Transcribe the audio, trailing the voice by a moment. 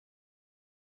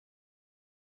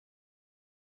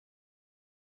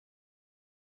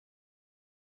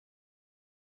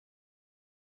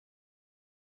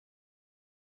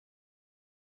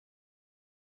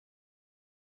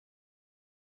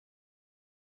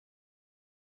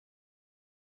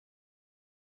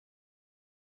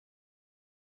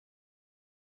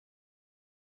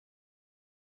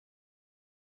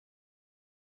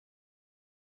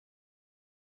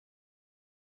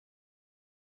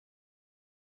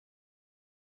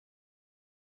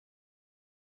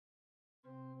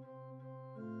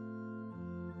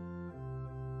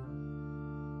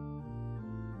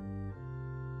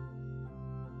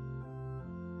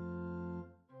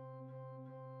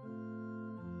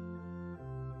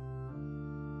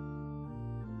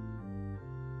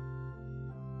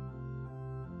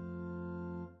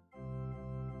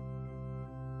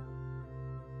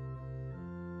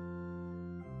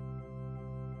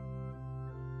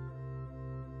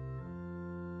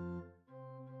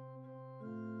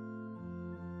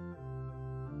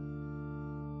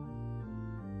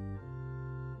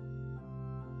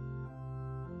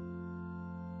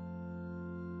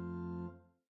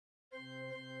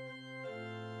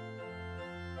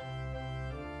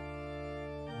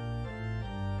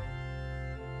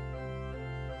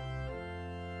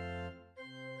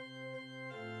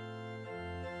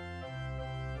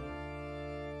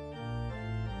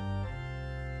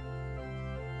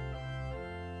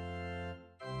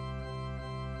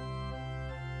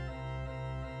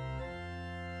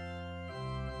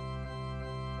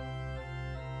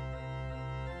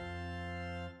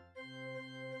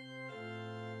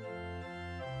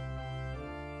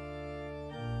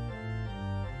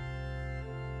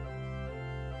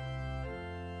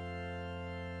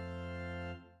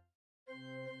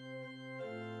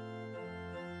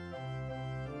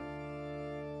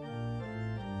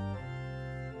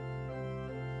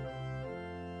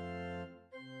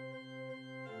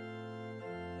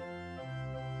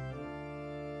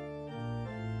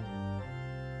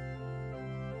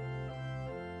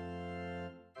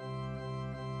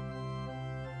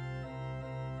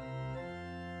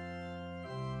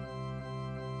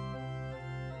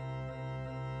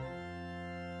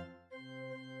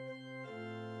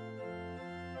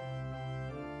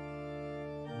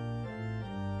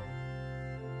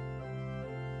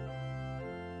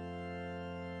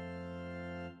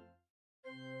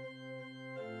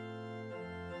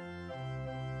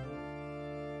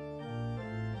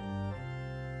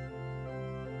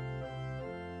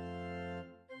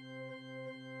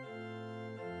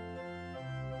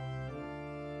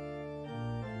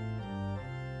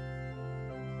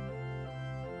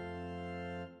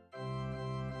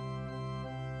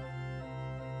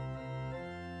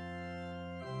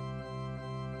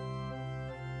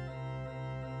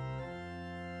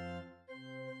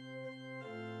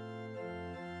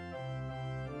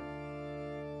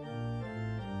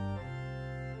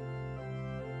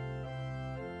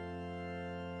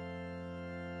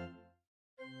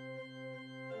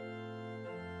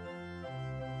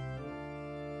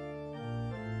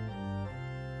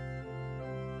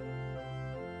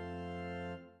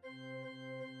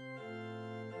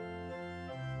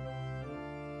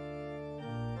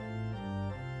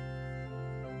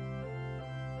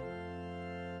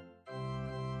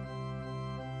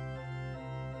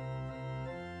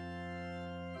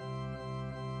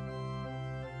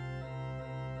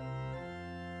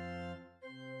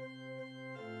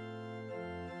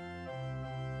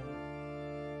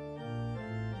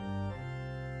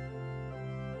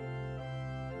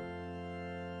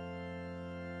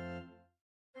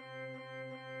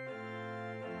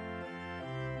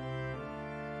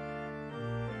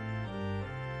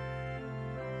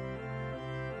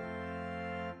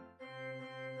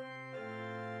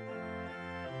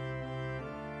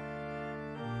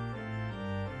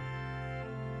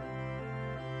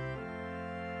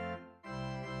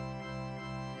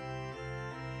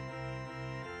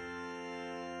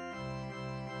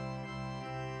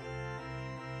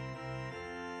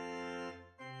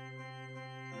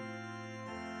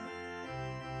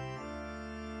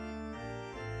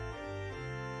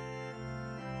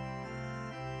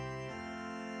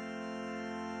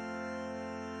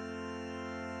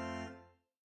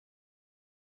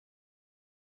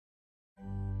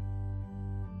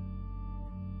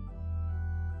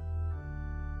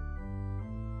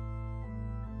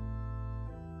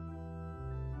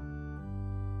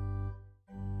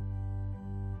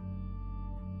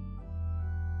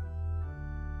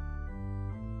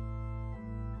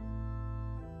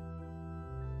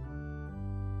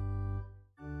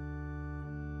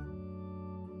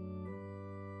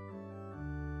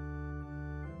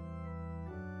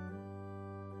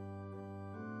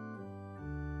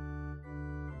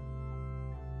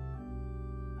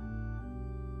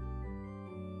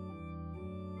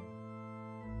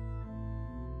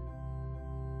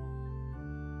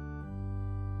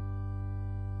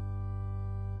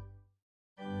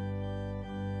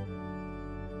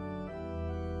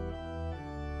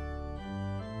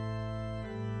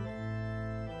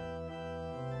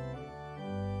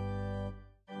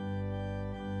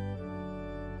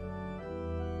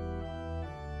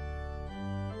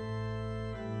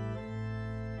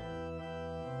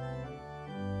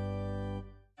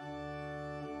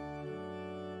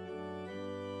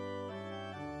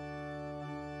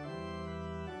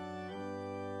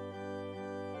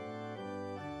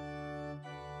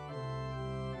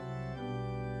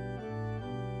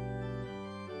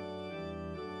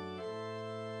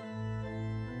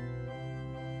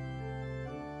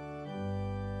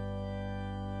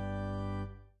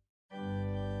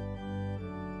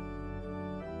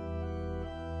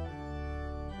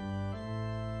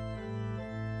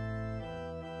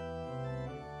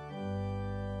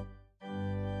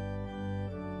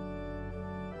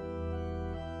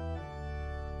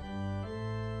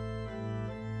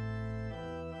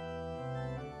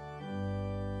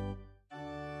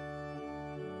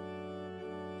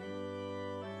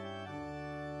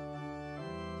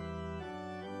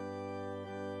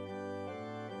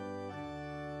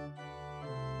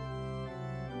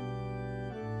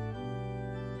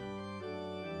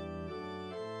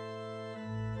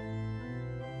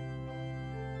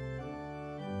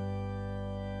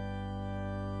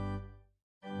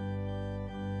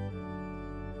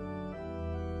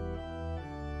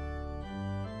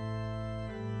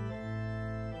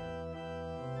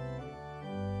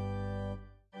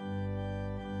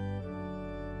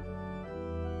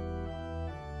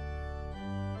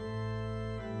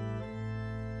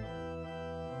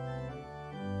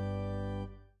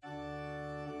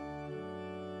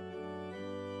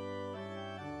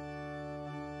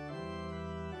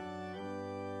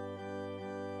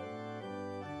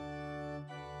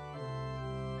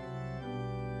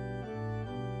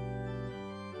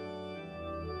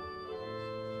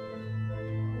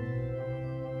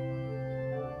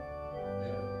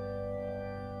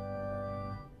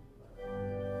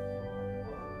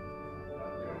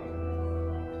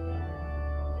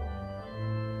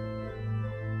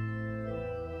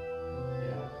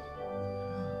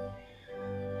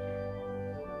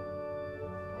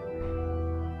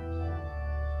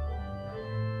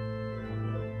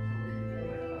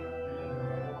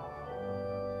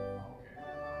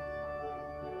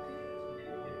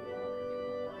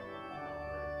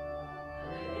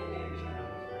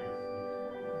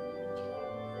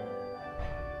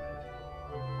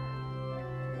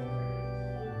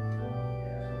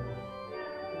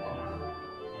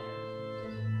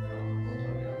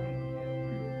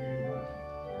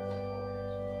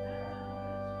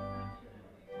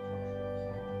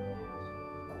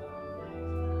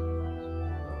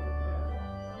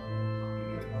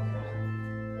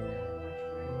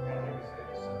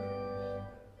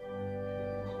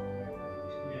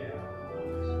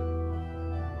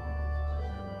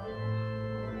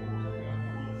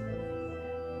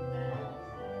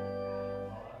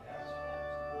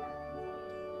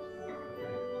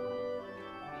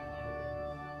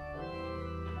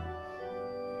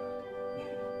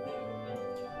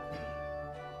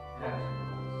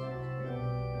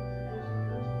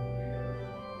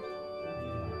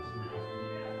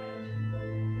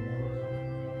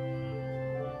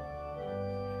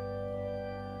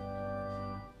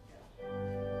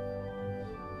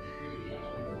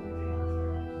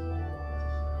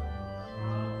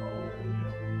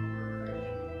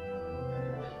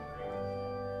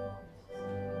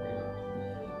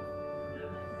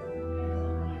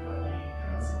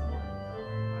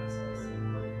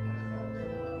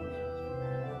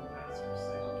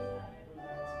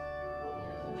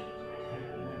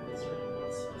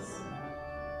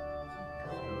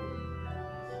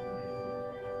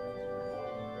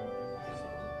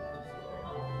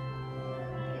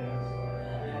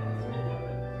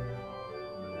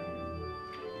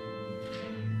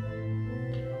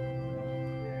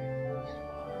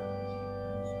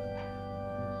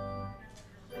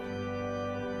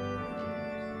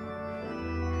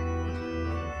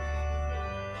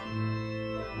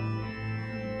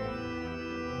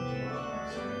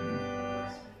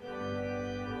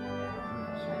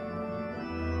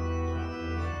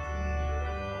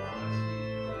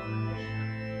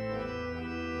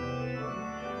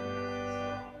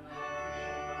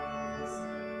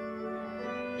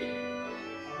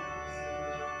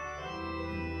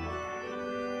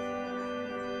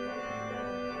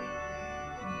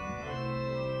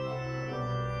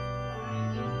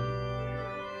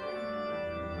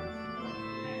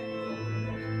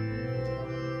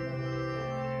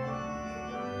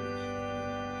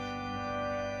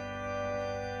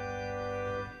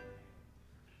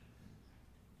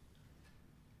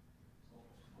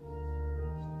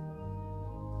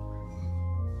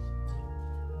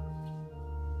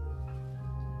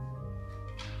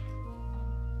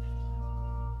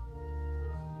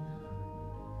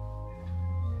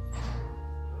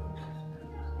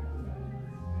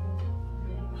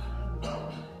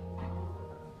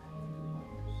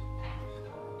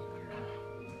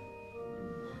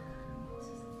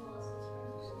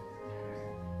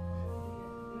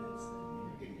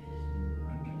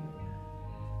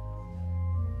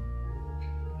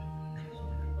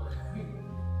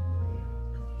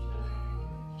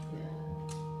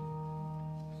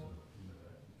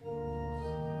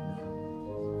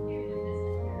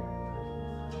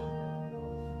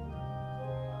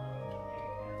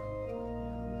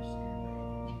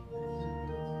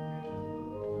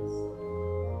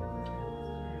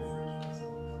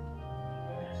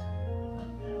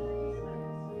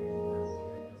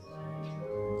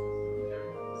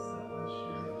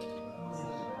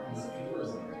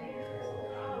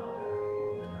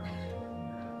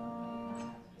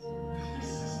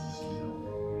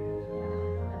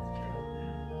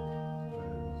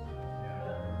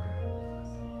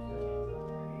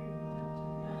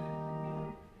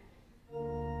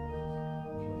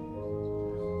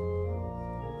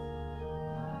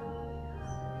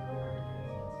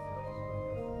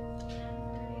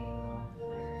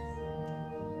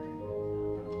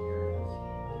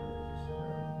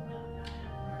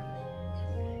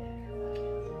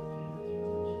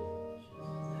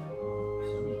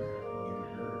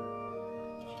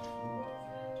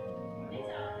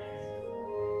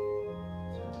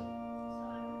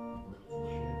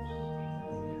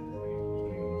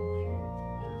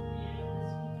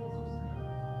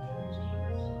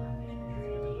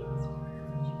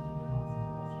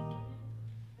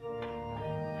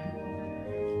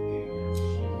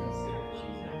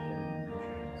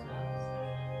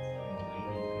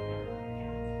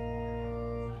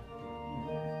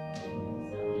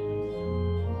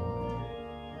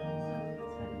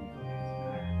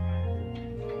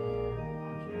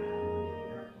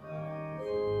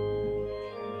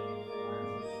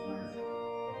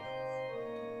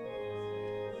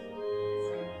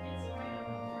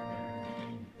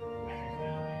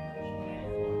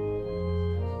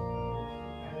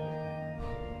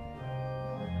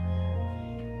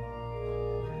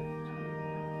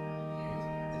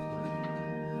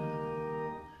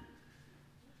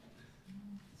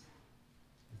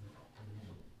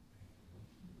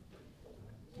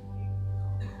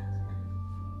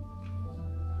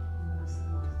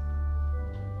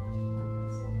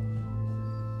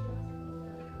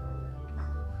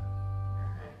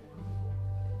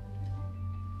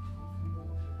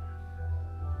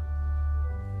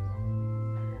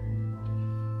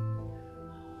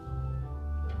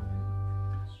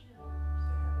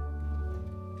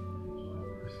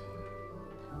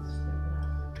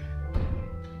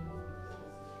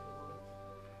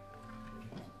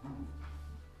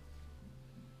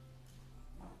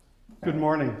Good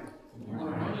morning. Good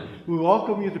morning. We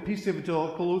welcome you to Peace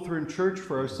Evangelical Lutheran Church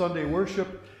for our Sunday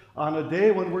worship on a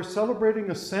day when we're celebrating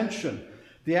Ascension.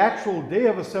 The actual day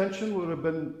of Ascension would have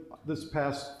been this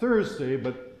past Thursday,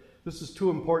 but this is too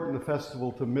important a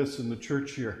festival to miss in the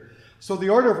church here. So the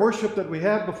order of worship that we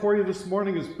have before you this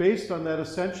morning is based on that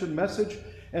Ascension message,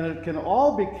 and it can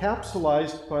all be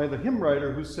capsulized by the hymn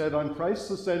writer who said, "On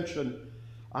Christ's ascension,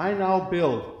 I now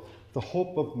build the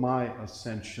hope of my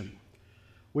ascension."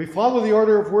 We follow the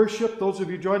order of worship. Those of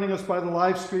you joining us by the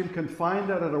live stream can find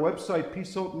that at our website,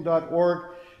 peacehoughton.org.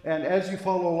 And as you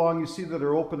follow along, you see that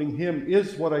our opening hymn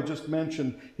is what I just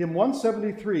mentioned, hymn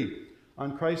 173,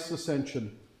 "On Christ's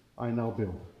Ascension, I Now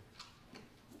Build."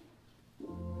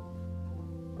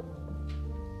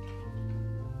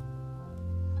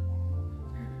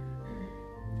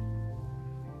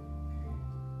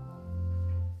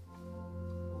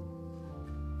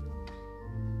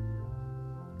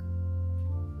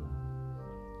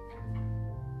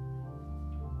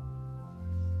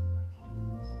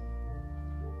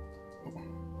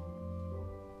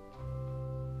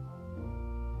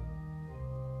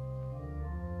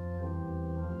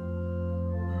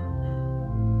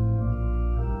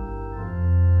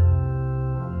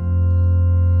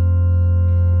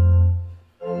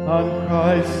 On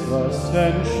Christ's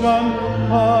ascension,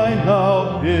 I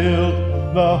now build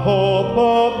the hope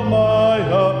of my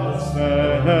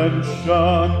ascension.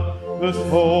 This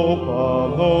hope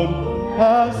alone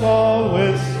has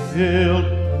always filled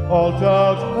all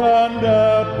doubt and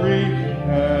apprehension.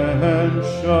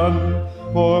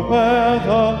 For where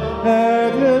the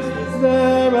head is,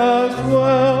 there as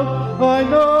well, I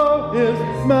know his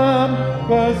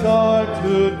members are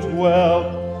to dwell,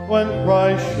 when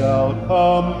Christ shall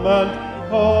come and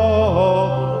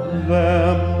call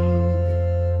them.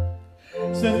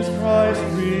 Since Christ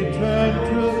returned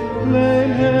to claim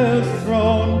his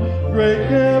throne, great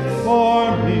gift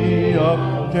for me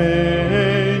obtaining,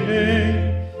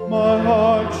 my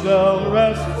heart shall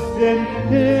rest in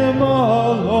him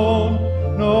alone,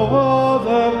 no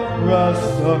other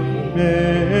rest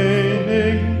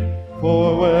obtaining.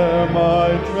 For where my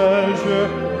treasure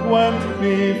went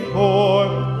before,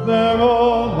 there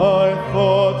all my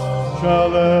thoughts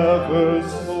shall ever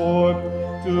soar,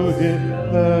 to hit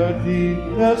their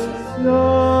deepest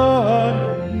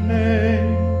yearning.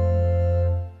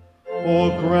 Oh,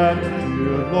 grant,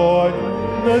 dear Lord,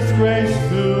 this grace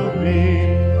to me,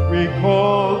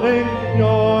 recalling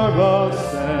your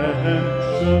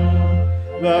ascension,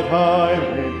 that I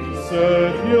may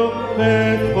serve you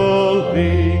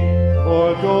faithfully,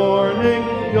 adorning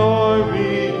your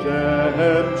redemption.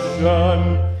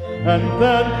 And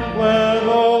then when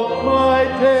all my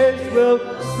days will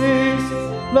cease,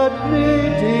 let me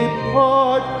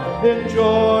depart in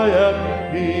joy and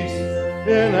peace,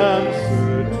 in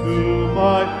answer to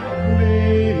my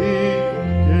pleading.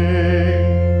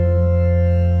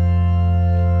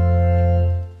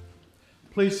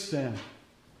 Please stand.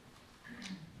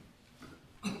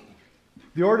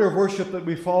 The order of worship that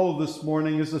we follow this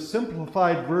morning is a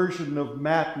simplified version of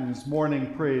Matins'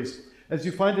 morning praise. As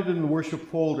you find it in the worship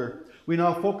folder, we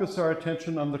now focus our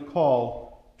attention on the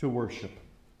call to worship.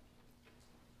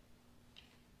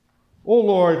 O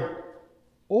Lord,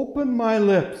 open my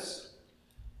lips,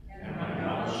 and my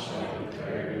mouth shall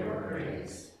declare your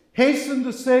praise. Hasten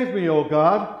to save me, O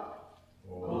God.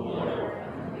 O Lord,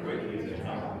 come quickly to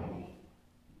help me.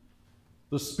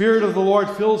 The Spirit of the Lord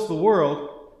fills the world.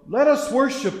 Let us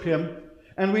worship him,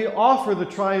 and we offer the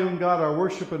triune God our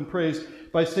worship and praise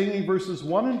by singing verses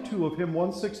 1 and 2 of hymn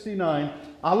 169,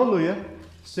 Alleluia,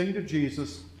 Sing to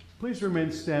Jesus. Please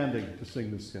remain standing to sing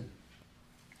this hymn.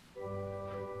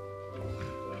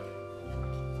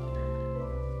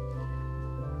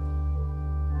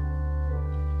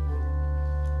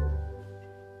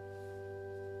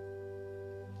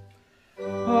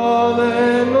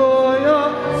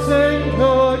 Alleluia, sing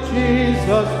to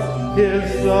Jesus.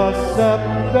 Is the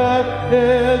scepter,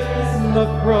 is the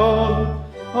throne.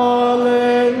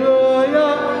 Alleluia,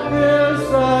 is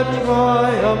the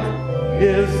triumph,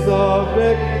 is the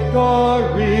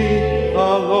victory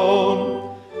alone.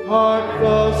 Hark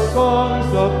the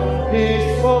songs of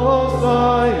peaceful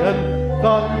Zion,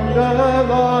 thunder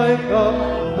like a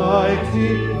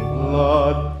mighty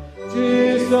flood.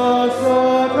 Jesus,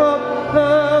 out of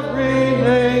every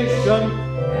nation,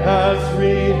 has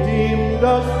redeemed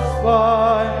us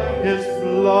by his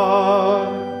blood.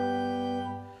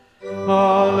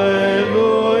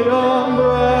 Alleluia,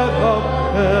 bread of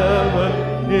heaven,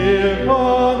 here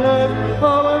on earth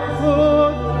our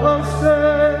food of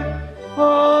stay.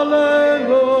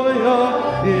 Alleluia,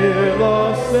 hear the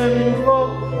sinful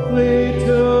flee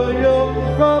to you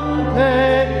from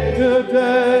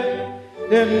today.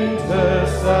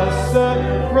 Intercessor,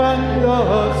 friend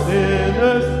of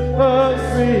sinners,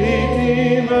 earth's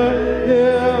Redeemer,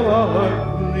 hear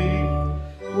our plea.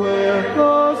 Where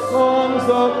the songs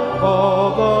of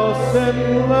all the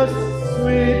sinless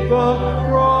sweep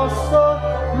across the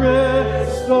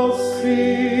crystal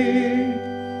sea.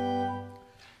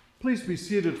 Please be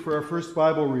seated for our first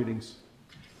Bible readings.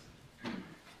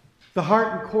 The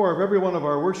heart and core of every one of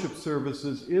our worship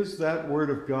services is that Word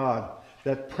of God,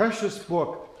 that precious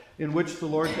book in which the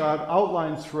Lord God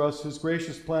outlines for us his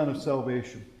gracious plan of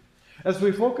salvation. As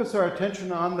we focus our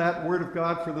attention on that Word of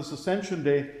God for this Ascension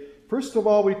Day, first of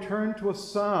all we turn to a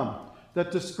psalm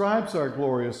that describes our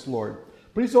glorious Lord.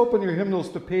 Please open your hymnals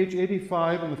to page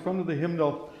 85 in the front of the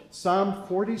hymnal, Psalm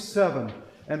 47,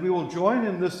 and we will join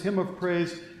in this hymn of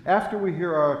praise after we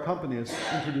hear our accompanists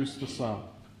introduce the psalm.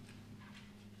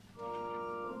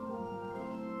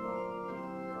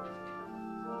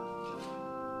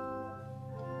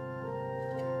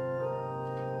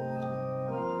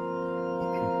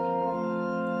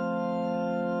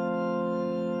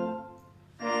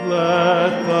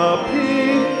 Let the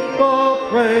people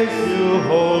praise you,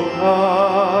 O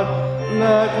God.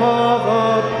 Let all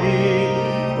the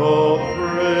people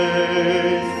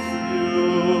praise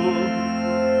you.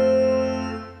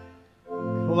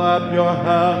 Clap your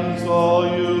hands, all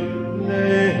you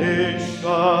nations.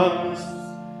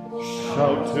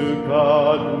 Shout to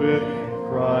God with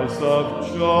cries of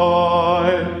joy.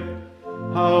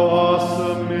 How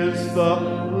awesome is the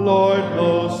Lord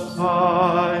Most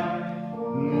High,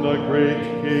 the great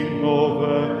King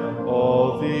over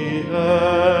all the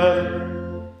earth.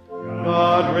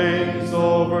 God reigns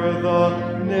over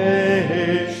the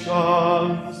nations.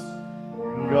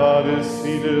 God is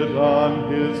seated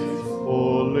on his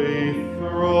holy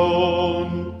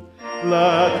throne.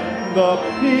 Let the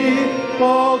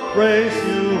people praise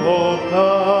you, O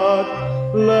God.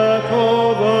 Let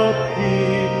all the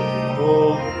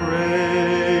people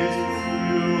praise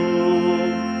you.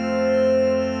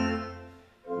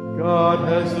 God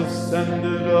has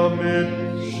ascended amid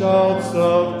shouts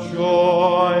of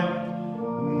joy,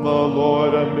 the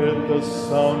Lord amid the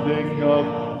sounding of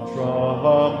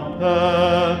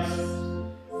trumpets.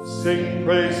 Sing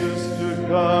praises to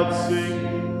God,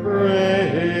 sing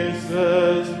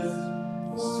praises.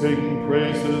 Sing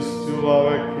praises to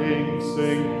our King,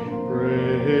 sing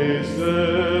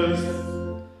praises.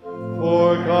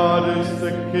 For God is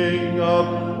the King of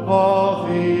all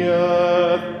the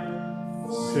earth.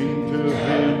 Sing to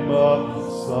him a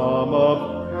psalm of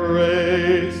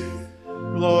praise.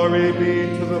 Glory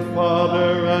be to the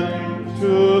Father, and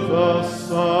to the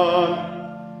Son,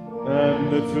 and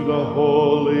to the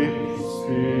Holy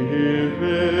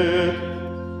Spirit,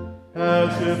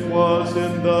 as it was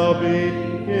in the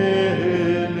beginning,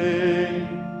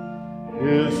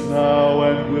 is now,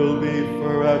 and will be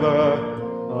forever.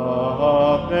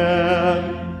 Amen.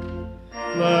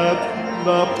 Let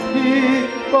the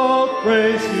people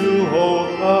praise you,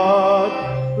 O God.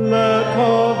 Let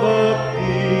all the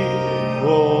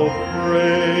people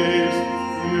praise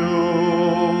you.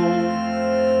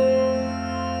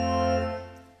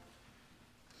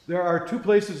 There are two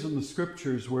places in the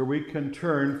Scriptures where we can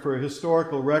turn for a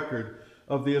historical record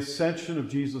of the ascension of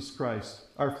Jesus Christ.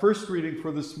 Our first reading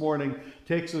for this morning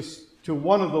takes us to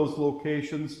one of those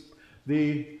locations.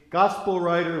 The Gospel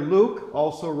writer Luke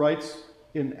also writes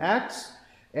in Acts,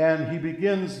 and he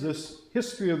begins this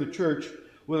history of the church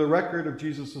with a record of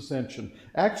Jesus' ascension.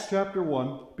 Acts chapter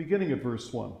 1, beginning at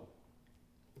verse 1.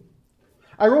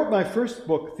 I wrote my first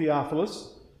book,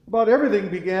 Theophilus, about everything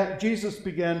Jesus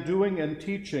began doing and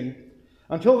teaching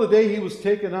until the day he was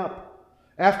taken up,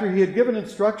 after he had given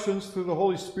instructions through the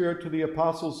Holy Spirit to the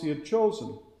apostles he had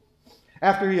chosen.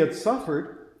 After he had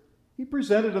suffered, he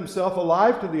presented himself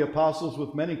alive to the apostles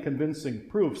with many convincing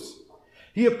proofs.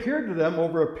 He appeared to them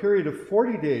over a period of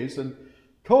 40 days and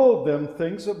told them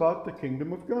things about the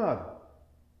kingdom of God.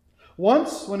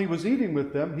 Once, when he was eating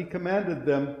with them, he commanded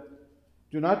them,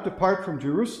 "Do not depart from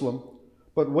Jerusalem,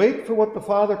 but wait for what the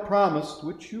Father promised,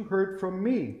 which you heard from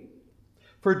me.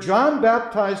 For John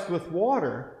baptized with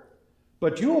water,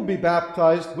 but you will be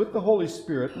baptized with the Holy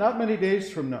Spirit not many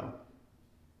days from now."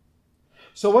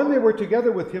 So when they were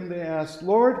together with him, they asked,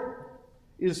 "Lord,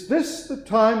 is this the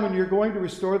time when you're going to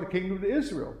restore the kingdom to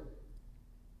Israel?"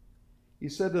 He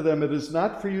said to them, "It is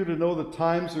not for you to know the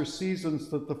times or seasons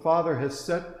that the Father has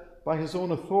set by his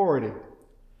own authority,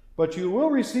 but you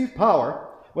will receive power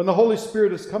when the Holy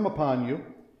Spirit has come upon you,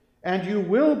 and you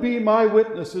will be my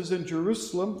witnesses in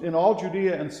Jerusalem, in all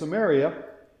Judea and Samaria,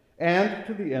 and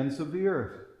to the ends of the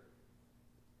earth."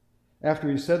 After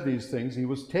he said these things, he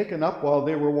was taken up while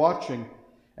they were watching,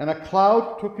 and a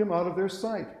cloud took him out of their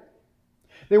sight.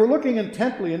 They were looking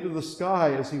intently into the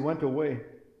sky as he went away.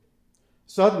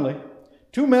 Suddenly,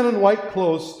 2 men in white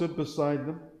clothes stood beside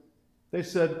them. They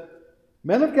said,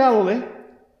 "Men of Galilee,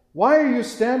 why are you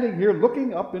standing here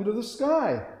looking up into the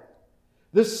sky?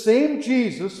 This same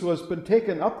Jesus who has been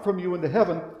taken up from you into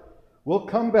heaven will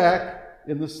come back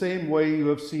in the same way you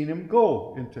have seen him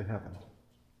go into heaven."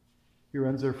 Here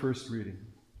ends our first reading.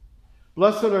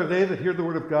 Blessed are they that hear the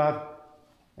word of God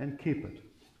and keep it.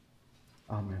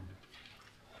 Amen.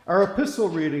 Our epistle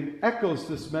reading echoes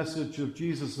this message of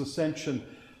Jesus' ascension,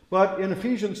 but in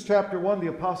Ephesians chapter 1, the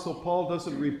Apostle Paul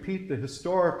doesn't repeat the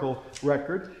historical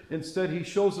record. Instead, he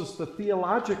shows us the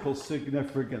theological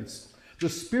significance, the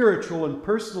spiritual and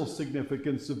personal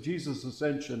significance of Jesus'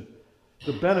 ascension,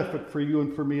 the benefit for you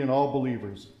and for me and all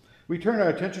believers. We turn our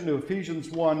attention to Ephesians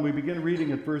 1. We begin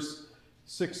reading at verse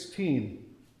 16.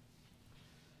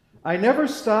 "I never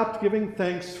stopped giving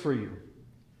thanks for you,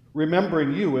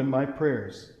 remembering you in my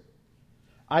prayers.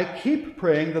 I keep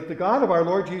praying that the God of our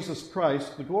Lord Jesus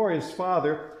Christ, the glorious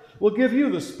Father, will give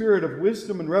you the spirit of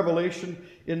wisdom and revelation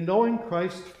in knowing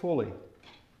Christ fully.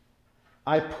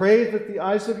 I pray that the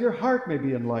eyes of your heart may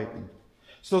be enlightened,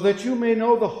 so that you may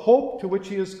know the hope to which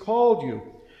he has called you,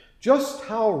 just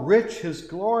how rich his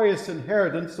glorious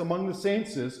inheritance among the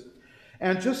saints is,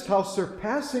 and just how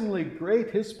surpassingly great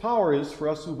his power is for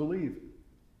us who believe.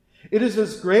 It is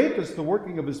as great as the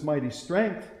working of his mighty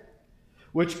strength,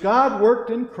 which God worked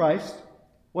in Christ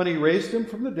when he raised him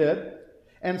from the dead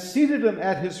and seated him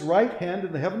at his right hand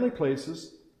in the heavenly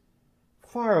places,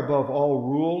 far above all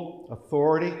rule,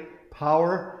 authority,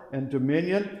 power, and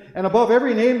dominion, and above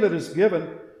every name that is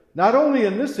given, not only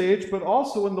in this age, but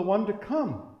also in the one to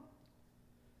come.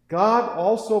 God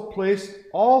also placed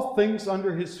all things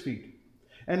under his feet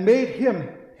and made him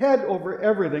head over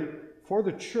everything for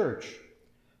the church.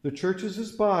 The church is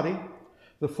his body,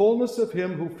 the fullness of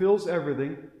him who fills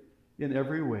everything in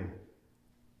every way."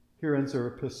 Here ends our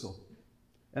epistle.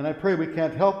 And I pray we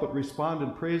can't help but respond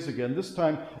in praise again. This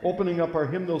time, opening up our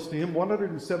hymnals to hymn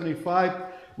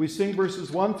 175, we sing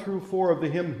verses 1 through 4 of the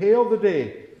hymn, "Hail the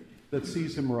Day That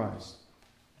Sees Him Rise."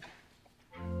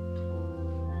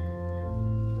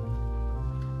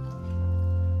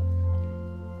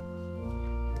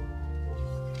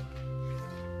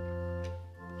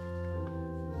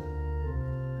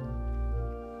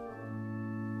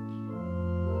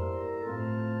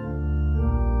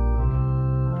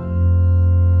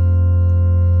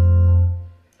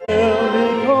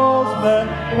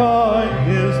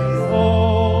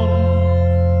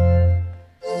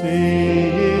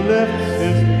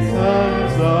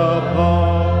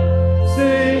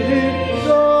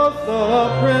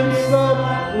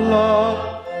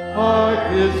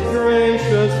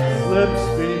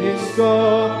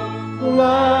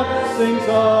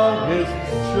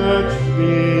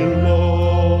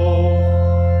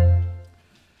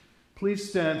 Please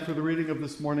stand for the reading of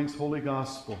this morning's Holy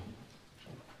Gospel.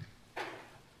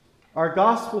 Our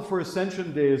Gospel for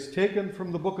Ascension Day is taken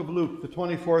from the book of Luke, the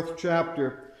 24th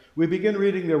chapter. We begin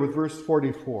reading there with verse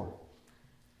 44.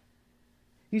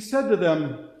 "He said to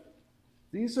them,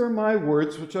 'These are my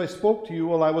words which I spoke to you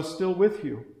while I was still with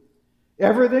you.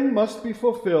 Everything must be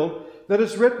fulfilled that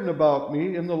is written about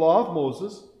me in the law of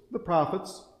Moses, the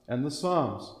prophets, and the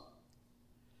Psalms.'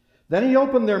 Then he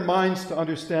opened their minds to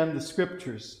understand the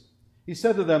Scriptures. He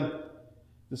said to them,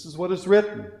 'This is what is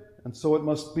written, and so it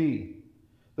must be.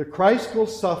 The Christ will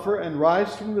suffer and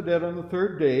rise from the dead on the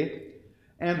third day,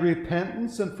 and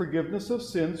repentance and forgiveness of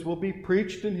sins will be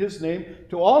preached in his name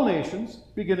to all nations,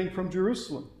 beginning from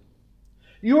Jerusalem.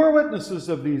 You are witnesses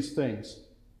of these things.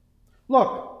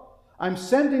 Look, I'm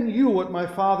sending you what my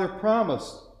Father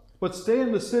promised, but stay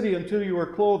in the city until you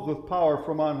are clothed with power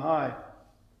from on high.'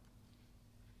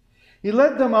 He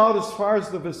led them out as far as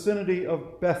the vicinity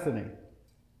of Bethany.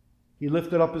 He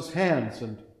lifted up his hands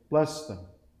and blessed them.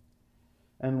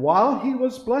 And while he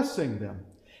was blessing them,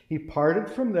 he parted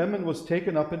from them and was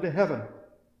taken up into heaven.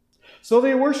 So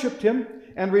they worshipped him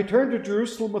and returned to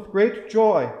Jerusalem with great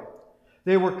joy.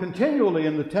 They were continually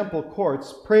in the temple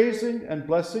courts, praising and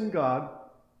blessing God.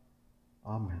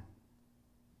 Amen."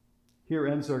 Here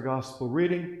ends our gospel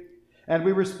reading, and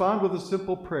we respond with a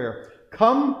simple prayer.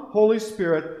 "Come, Holy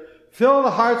Spirit, fill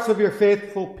the hearts of your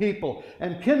faithful people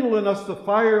and kindle in us the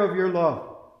fire of your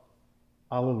love."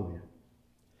 Alleluia.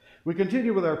 We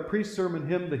continue with our pre-sermon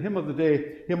hymn, the hymn of the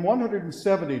day, hymn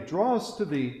 170, "Draw Us to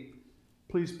Thee."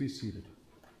 Please be seated.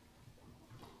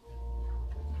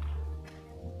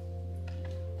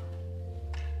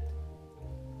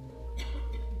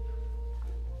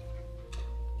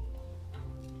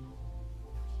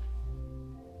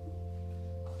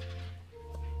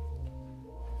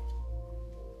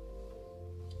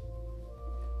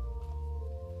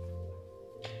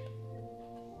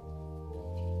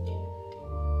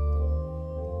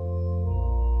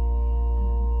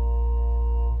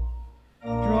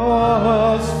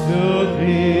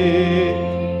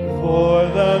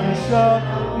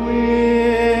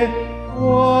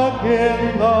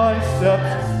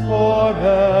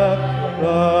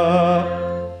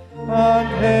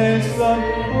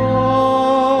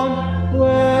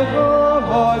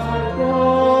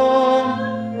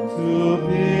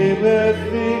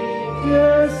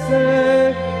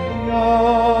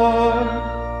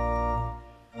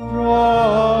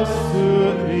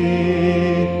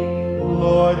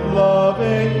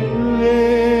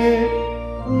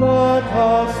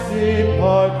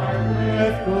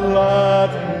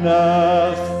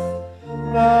 darkness,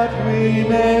 that we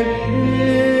may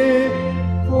be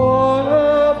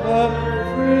forever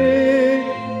free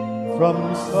from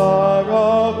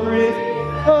sorrow, grief,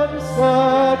 and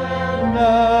sadness.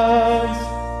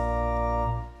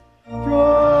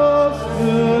 Draw us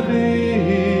to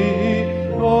thee,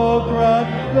 O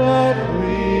grant that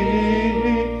we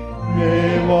may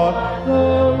walk the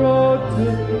road to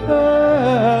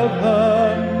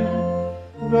heaven.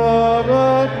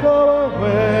 Direct our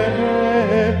way,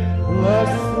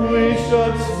 lest we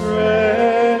should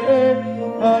stray,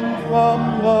 and from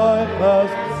thy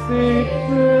path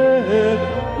secret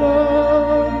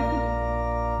land.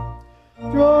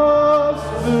 Draw us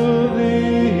to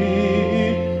thee,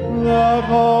 that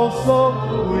also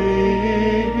we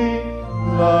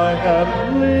thy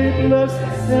heavenly bliss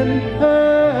inherit,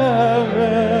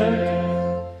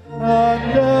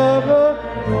 and ever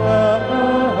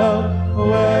dwell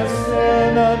where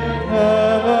sin and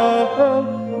hell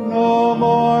no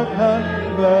more can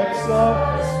vex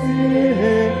our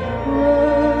spirit.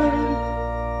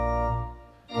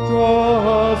 Draw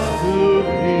us to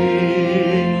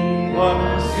thee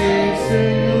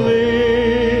unceasingly,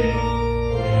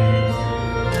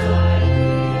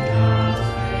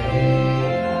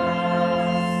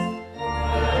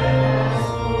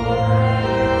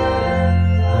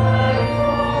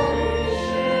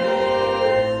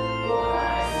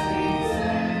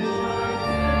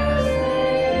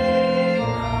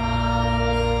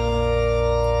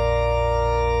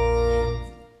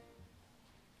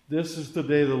 This is the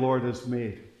day the Lord has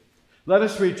made. Let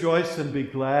us rejoice and be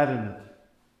glad in it.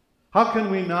 How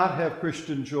can we not have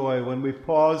Christian joy when we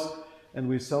pause and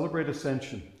we celebrate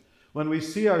Ascension? When we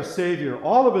see our Savior,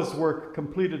 all of his work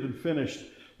completed and finished,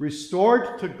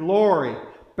 restored to glory,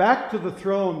 back to the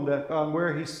throne on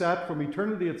where he sat from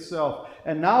eternity itself.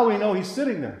 And now we know he's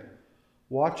sitting there,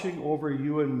 watching over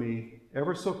you and me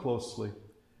ever so closely,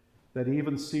 that he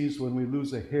even sees when we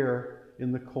lose a hair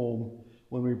in the comb,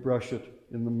 when we brush it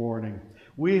in the morning.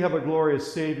 We have a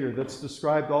glorious Savior that's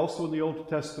described also in the Old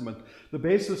Testament. The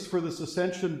basis for this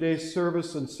Ascension Day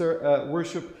service and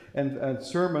worship and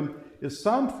sermon is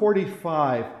Psalm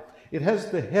 45. It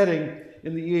has the heading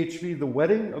in the EHV, The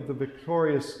Wedding of the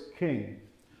Victorious King.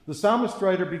 The psalmist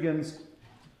writer begins,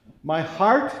 "My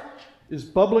heart is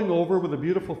bubbling over with a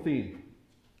beautiful theme.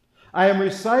 I am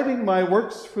reciting my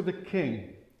works for the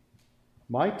King.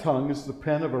 My tongue is the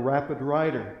pen of a rapid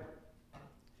rider.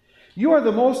 You are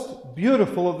the most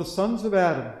beautiful of the sons of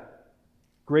Adam.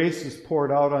 Grace is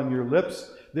poured out on your lips.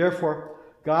 Therefore,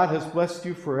 God has blessed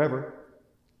you forever.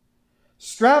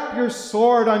 Strap your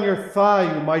sword on your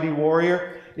thigh, you mighty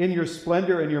warrior, in your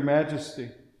splendor and your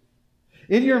majesty.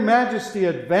 In your majesty,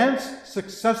 advance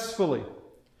successfully.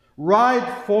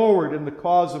 Ride forward in the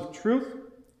cause of truth,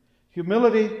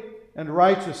 humility, and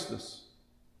righteousness.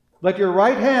 Let your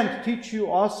right hand teach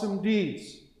you awesome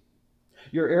deeds.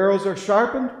 Your arrows are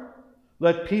sharpened.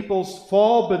 Let peoples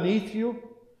fall beneath you.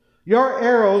 Your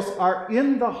arrows are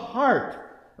in the heart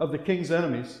of the king's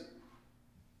enemies.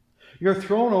 Your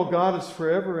throne, O God, is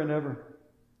forever and ever.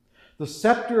 The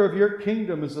scepter of your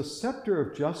kingdom is a scepter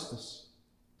of justice.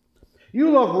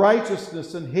 You love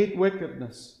righteousness and hate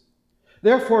wickedness.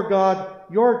 Therefore, God,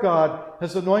 your God,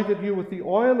 has anointed you with the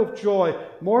oil of joy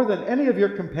more than any of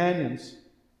your companions.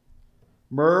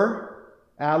 Myrrh,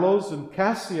 aloes, and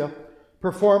cassia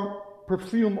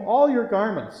perfume all your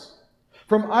garments.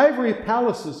 From ivory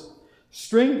palaces,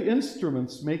 stringed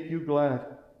instruments make you glad.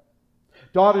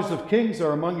 Daughters of kings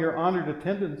are among your honored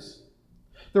attendants.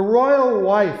 The royal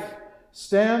wife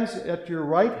stands at your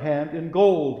right hand in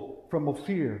gold from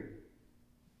Ophir.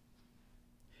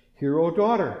 Hear, O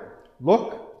daughter,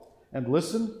 look and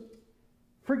listen.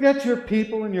 Forget your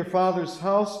people and your father's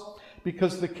house,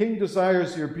 because the king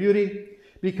desires your beauty,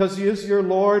 because he is your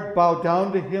Lord, bow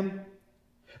down to him.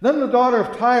 Then the daughter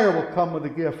of Tyre will come with a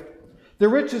gift. The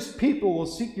richest people will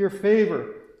seek your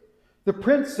favor. The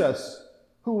princess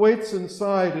who waits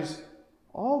inside is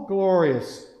all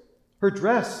glorious. Her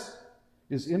dress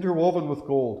is interwoven with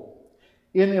gold.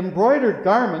 In embroidered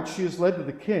garments she is led to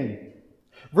the king.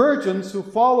 Virgins who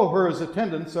follow her as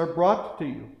attendants are brought to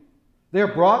you. They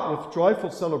are brought with joyful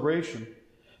celebration.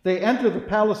 They enter the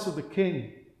palace of the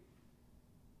king.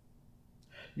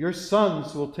 Your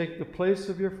sons will take the place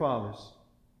of your fathers.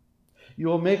 You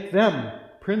will make them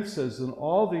princes in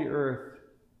all the earth.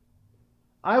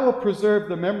 I will preserve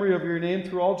the memory of your name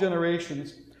through all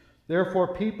generations.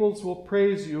 Therefore, peoples will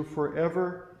praise you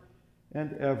forever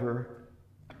and ever."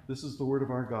 This is the word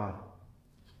of our God.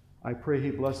 I pray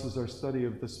he blesses our study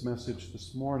of this message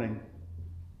this morning.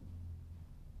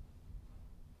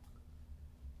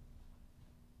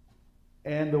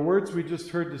 And the words we just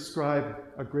heard describe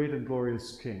a great and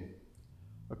glorious King.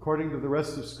 According to the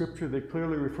rest of Scripture, they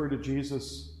clearly refer to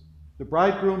Jesus, the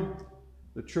bridegroom.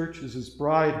 The church is his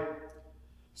bride.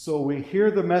 So we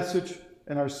hear the message,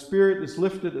 and our spirit is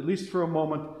lifted, at least for a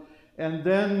moment. And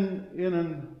then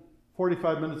in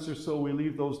 45 minutes or so, we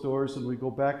leave those doors and we go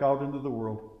back out into the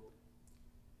world.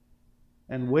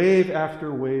 And wave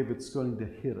after wave, it's going to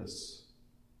hit us.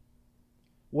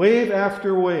 Wave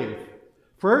after wave.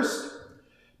 First,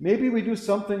 maybe we do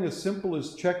something as simple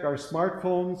as check our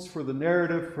smartphones for the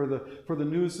narrative, for the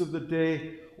news of the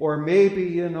day. Or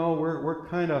maybe, we're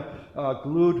kind of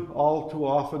glued all too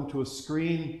often to a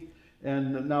screen.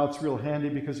 And now it's real handy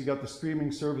because you got the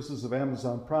streaming services of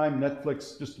Amazon Prime,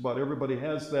 Netflix, just about everybody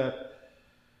has that.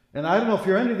 And I don't know if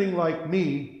you're anything like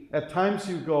me, at times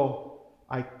you go,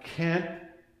 I can't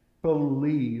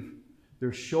believe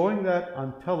they're showing that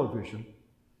on television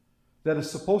that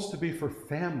is supposed to be for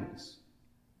families.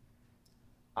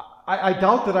 I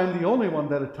doubt that I'm the only one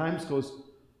that at times goes,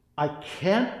 I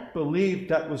can't believe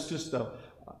that was just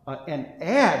an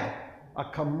ad, a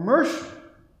commercial.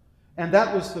 And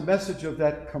that was the message of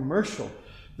that commercial.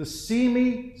 The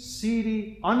seamy,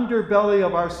 seedy underbelly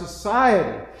of our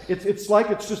society. It's like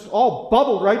it's just all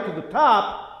bubbled right to the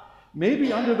top.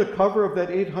 Maybe under the cover of that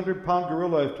 800-pound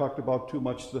gorilla I've talked about too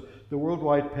much, the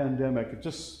worldwide pandemic.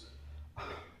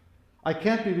 I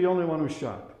can't be the only one who's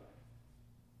shocked.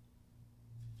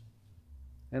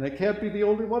 And I can't be the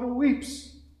only one who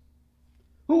weeps.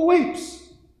 Who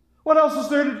weeps? What else is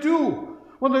there to do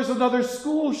when there's another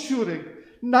school shooting?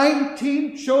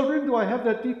 19 children, do I have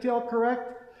that detail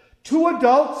correct? 2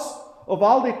 adults,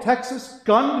 Uvalde, Texas,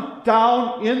 gunned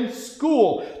down in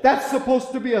school. That's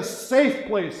supposed to be a safe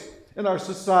place in our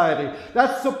society.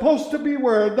 That's supposed to be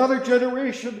where another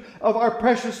generation of our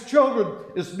precious children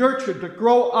is nurtured to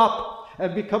grow up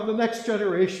and become the next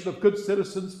generation of good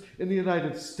citizens in the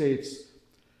United States.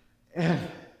 And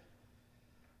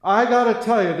I gotta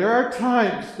tell you, there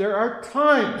are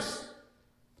times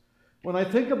when I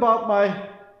think about my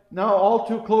now all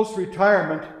too close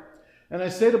retirement, and I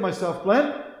say to myself,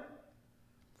 Glenn,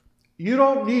 you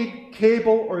don't need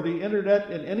cable or the internet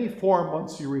in any form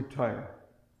once you retire.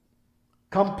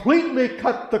 Completely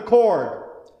cut the cord.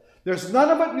 There's none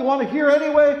of it you want to hear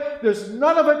anyway. There's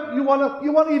none of it you want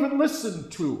to even listen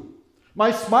to.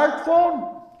 My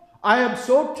smartphone, I am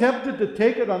so tempted to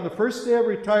take it on the first day of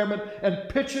retirement and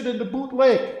pitch it into Boot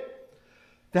Lake.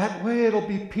 That way it'll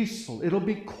be peaceful, it'll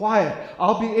be quiet.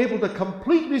 I'll be able to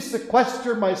completely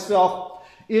sequester myself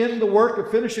in the work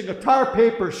of finishing a tar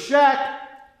paper shack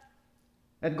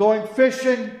and going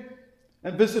fishing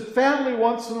and visit family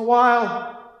once in a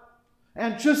while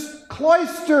and just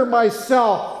cloister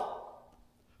myself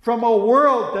from a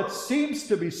world that seems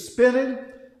to be spinning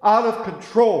out of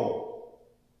control.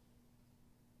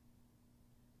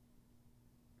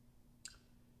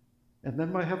 And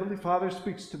then my Heavenly Father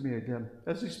speaks to me again,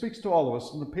 as he speaks to all of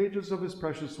us in the pages of his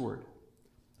precious word.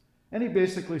 And he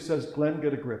basically says, Glenn,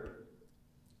 get a grip.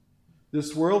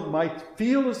 This world might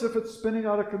feel as if it's spinning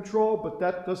out of control, but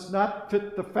that does not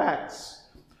fit the facts.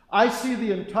 I see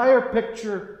the entire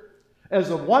picture as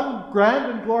a one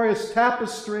grand and glorious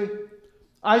tapestry.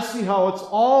 I see how it's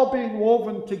all being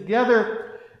woven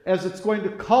together as it's going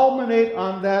to culminate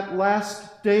on that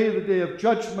last day, the day of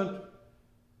judgment.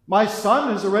 My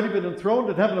Son has already been enthroned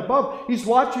in heaven above. He's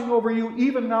watching over you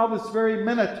even now, this very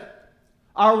minute.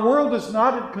 Our world is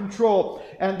not in control.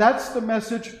 And that's the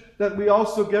message that we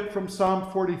also get from Psalm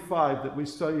 45 that we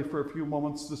study for a few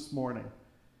moments this morning.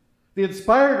 The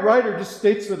inspired writer just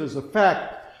states it as a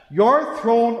fact. Your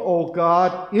throne, O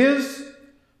God, is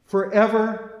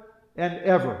forever and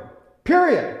ever.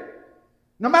 Period.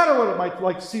 No matter what it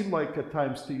might seem like at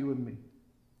times to you and me.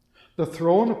 The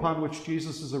throne upon which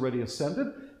Jesus has already ascended,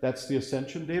 that's the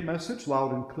Ascension Day message,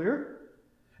 loud and clear.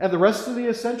 And the rest of the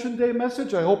Ascension Day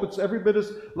message, I hope it's every bit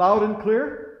as loud and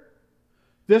clear.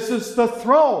 This is the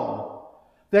throne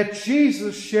that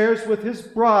Jesus shares with his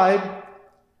bride,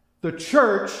 the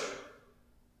church,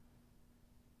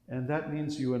 and that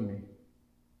means you and me.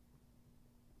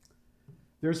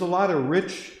 There's a lot of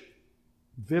rich,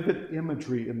 vivid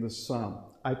imagery in this psalm.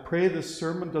 I pray this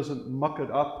sermon doesn't muck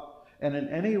it up and in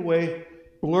any way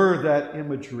blur that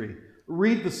imagery.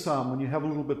 Read the psalm when you have a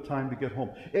little bit of time to get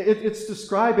home. It's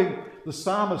describing the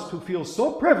psalmist who feels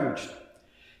so privileged.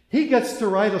 He gets to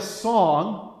write a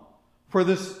song for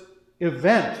this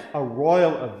event, a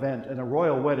royal event and a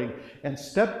royal wedding. And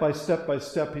step by step by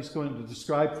step, he's going to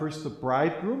describe first the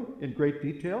bridegroom in great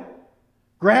detail.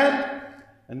 Grand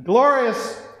and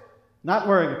glorious, not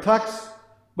wearing a tux,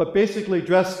 but basically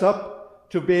dressed up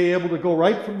to be able to go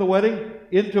right from the wedding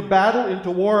into battle, into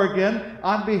war again,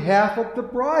 on behalf of the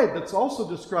bride. That's also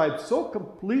described so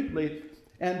completely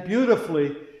and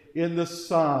beautifully in this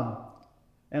psalm.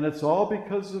 And it's all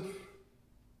because of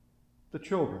the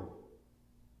children.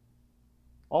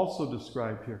 Also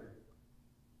described here.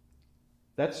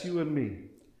 That's you and me.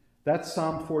 That's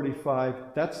Psalm 45.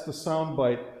 That's the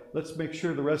soundbite. Let's make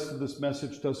sure the rest of this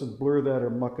message doesn't blur that or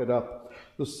muck it up.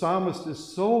 The psalmist is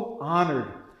so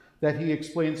honored that he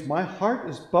explains, my heart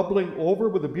is bubbling over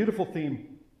with a beautiful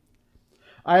theme.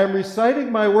 I am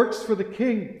reciting my works for the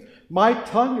king. My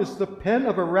tongue is the pen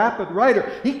of a rapid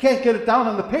writer. He can't get it down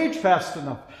on the page fast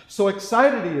enough. So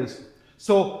excited he is.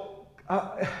 So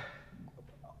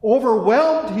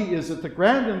overwhelmed he is at the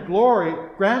grand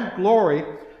glory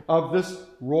of this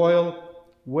royal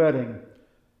wedding.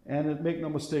 And make no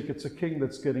mistake, it's a king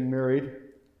that's getting married.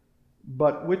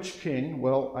 But which king?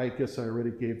 Well, I guess I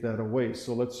already gave that away,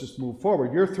 so let's just move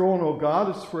forward. Your throne, O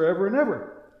God, is forever and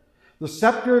ever. The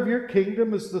scepter of your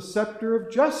kingdom is the scepter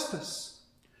of justice.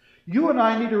 You and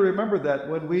I need to remember that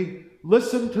when we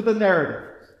listen to the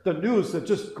narrative, the news that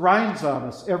just grinds on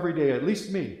us every day, at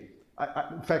least me.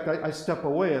 In fact, I step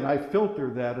away and I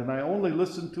filter that, and I only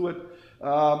listen to it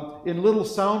in little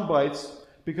sound bites,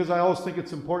 because I always think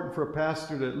it's important for a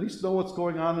pastor to at least know what's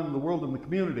going on in the world and the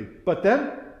community. But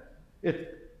then,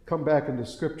 come back into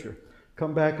Scripture.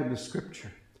 Come back into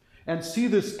Scripture. And see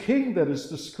this king that is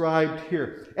described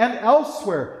here and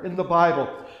elsewhere in the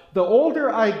Bible. The older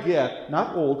I get,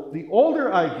 the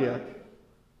older I get,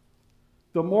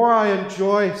 the more I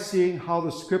enjoy seeing how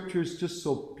the Scriptures just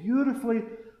so beautifully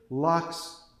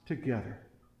locks together,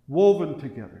 woven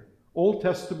together. Old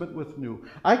Testament with New.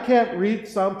 I can't read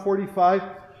Psalm 45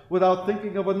 without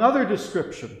thinking of another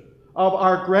description of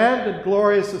our grand and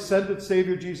glorious ascended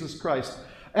Savior Jesus Christ.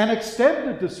 An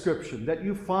extended description that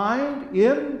you find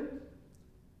in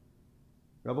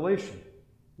Revelation,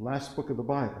 last book of the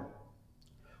Bible,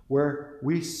 where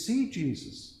we see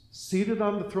Jesus seated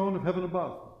on the throne of heaven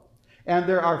above. And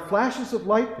there are flashes of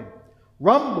lightning,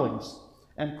 rumblings,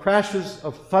 and crashes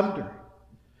of thunder.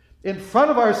 In front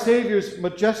of our Savior's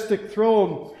majestic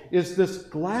throne is this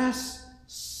glass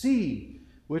sea,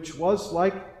 which was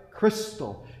like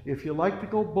crystal. If you like to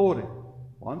go boating,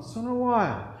 once in a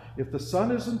while, if the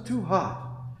sun isn't too hot,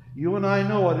 you and I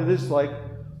know what it is like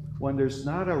when there's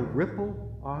not a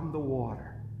ripple on the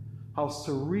water. How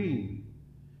serene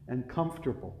and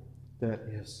comfortable that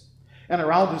is. And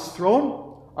around his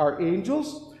throne are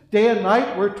angels. Day and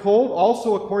night, we're told,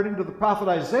 also according to the prophet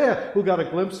Isaiah, who got a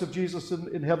glimpse of Jesus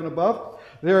in heaven above,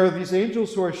 there are these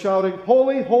angels who are shouting,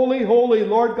 Holy, holy, holy,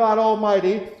 Lord God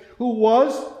Almighty, who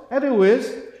was and who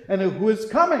is and who is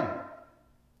coming.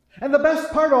 And the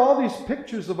best part of all these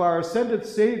pictures of our ascended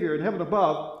Savior in heaven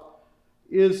above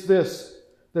is this,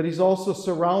 that he's also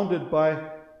surrounded by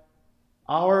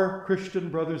our Christian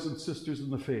brothers and sisters in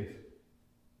the faith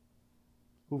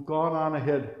who've gone on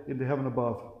ahead into heaven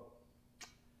above.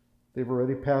 They've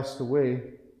already passed away,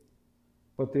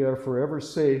 but they are forever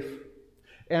safe.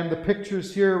 And the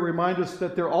pictures here remind us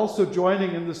that they're also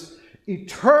joining in this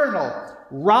eternal,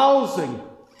 rousing,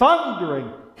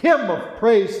 thundering hymn of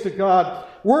praise to God.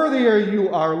 Worthy are you,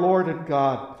 our Lord and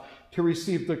God, to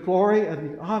receive the glory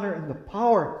and the honor and the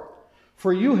power.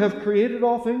 For you have created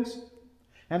all things,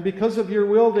 and because of your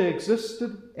will they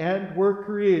existed and were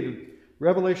created.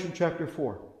 Revelation chapter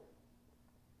 4.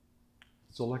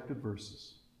 Selected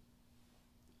verses.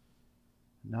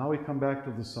 Now we come back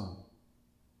to the psalm.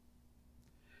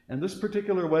 And this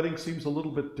particular wedding seems a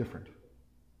little bit different.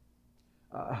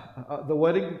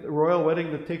 The royal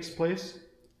wedding that takes place,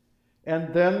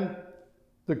 and then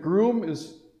the groom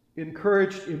is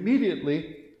encouraged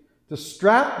immediately to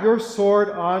strap your sword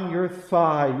on your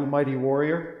thigh, you mighty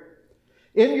warrior.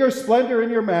 In your splendor, in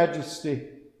your majesty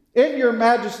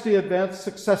advance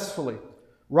successfully.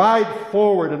 Ride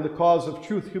forward in the cause of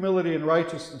truth, humility, and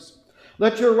righteousness.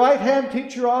 Let your right hand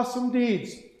teach your awesome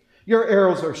deeds. Your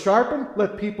arrows are sharpened.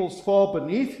 Let peoples fall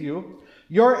beneath you.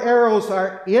 Your arrows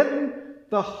are in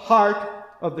the heart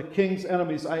of the king's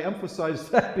enemies. I emphasize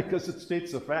that because it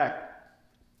states a fact.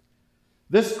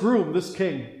 This groom, this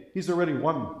king, he's already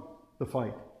won the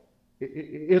fight.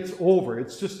 It's over.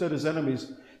 It's just that his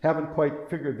enemies haven't quite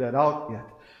figured that out yet.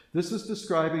 This is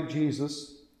describing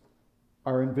Jesus,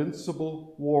 our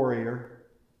invincible warrior.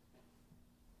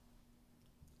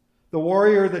 The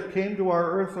warrior that came to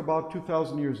our earth about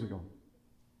 2,000 years ago.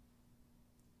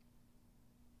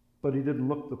 But he didn't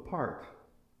look the part.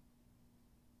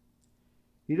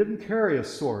 He didn't carry a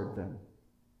sword then.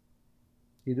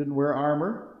 He didn't wear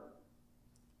armor.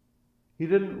 He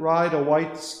didn't ride a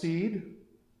white steed.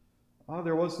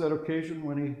 There was that occasion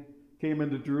when he came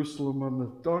into Jerusalem on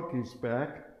the donkey's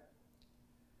back.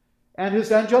 And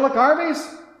his angelic armies,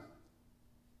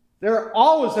 they're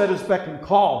always at his beck and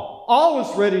call,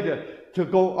 always ready to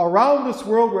go around this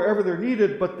world wherever they're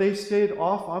needed, but they stayed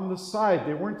off on the side.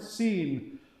 They weren't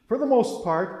seen, for the most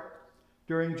part,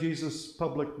 during Jesus'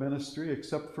 public ministry,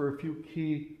 except for a few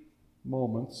key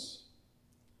moments.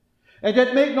 And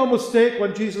yet, make no mistake,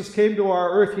 when Jesus came to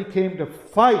our earth, he came to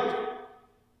fight.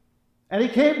 And he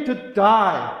came to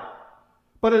die.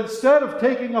 But instead of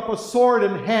taking up a sword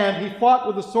in hand, he fought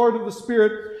with the sword of the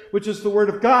Spirit, which is the Word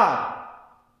of God.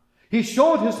 He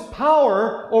showed his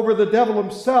power over the devil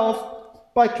himself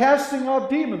by casting out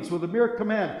demons with a mere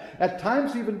command. At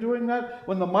times even doing that,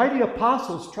 when the mighty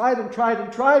apostles tried and tried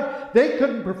and tried, they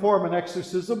couldn't perform an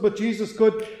exorcism, but Jesus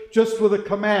could just with a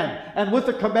command. And with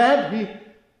the command, he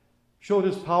showed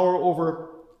his power over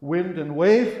wind and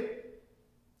wave,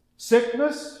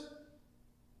 sickness,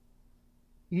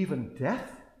 even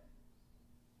death.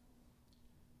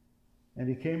 And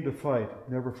he came to fight.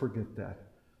 Never forget that.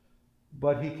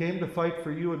 But he came to fight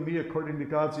for you and me according to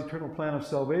God's eternal plan of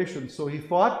salvation. So he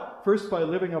fought first by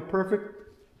living a perfect,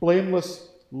 blameless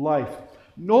life.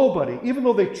 Nobody, even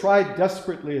though they tried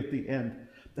desperately at the end,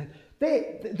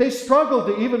 they struggled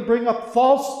to even bring up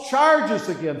false charges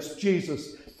against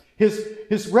Jesus.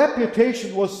 His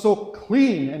reputation was so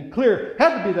clean and clear.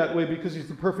 Had to be that way because he's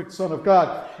the perfect Son of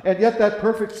God. And yet that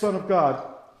perfect Son of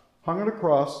God hung on a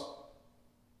cross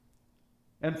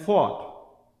and fought.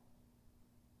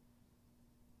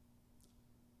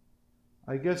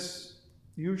 I guess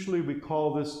usually we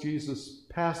call this Jesus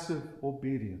passive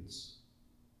obedience,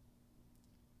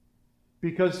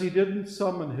 because he didn't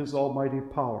summon his almighty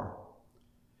power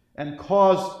and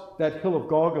cause that hill of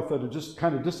Golgotha to just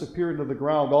kind of disappear into the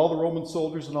ground. All the Roman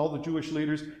soldiers and all the Jewish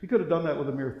leaders, he could have done that with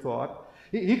a mere thought.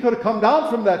 He could have come down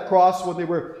from that cross when they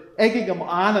were egging him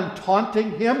on and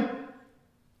taunting him.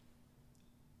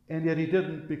 And yet he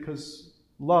didn't, because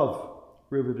love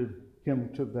riveted him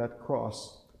to that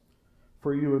cross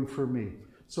for you and for me.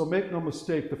 So make no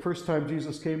mistake, the first time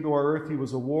Jesus came to our earth, he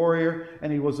was a warrior,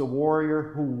 and he was a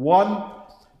warrior who won.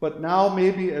 But now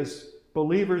maybe as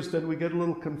believers, then we get a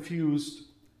little confused.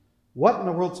 What in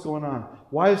the world's going on?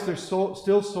 Why is there still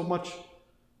so much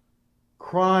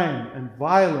crime and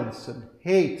violence and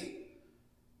hate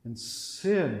and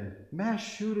sin, mass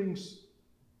shootings,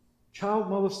 child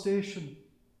molestation?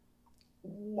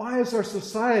 Why is our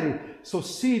society so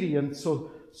seedy and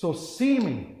so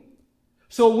seeming?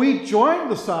 So we join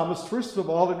the psalmist, first of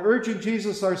all, in urging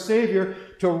Jesus, our Savior,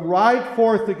 to ride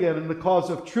forth again in the cause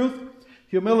of truth,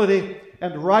 humility,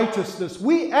 and righteousness.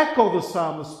 We echo the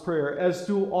psalmist's prayer, as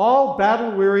do all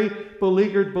battle-weary,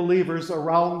 beleaguered believers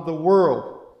around the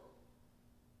world.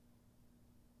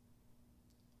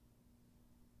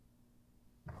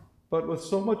 But with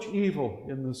so much evil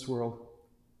in this world,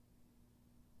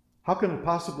 how can it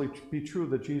possibly be true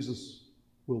that Jesus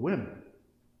will win?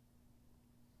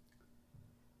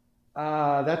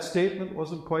 That statement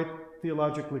wasn't quite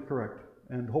theologically correct.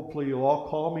 And hopefully you'll all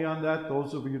call me on that.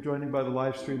 Those of you joining by the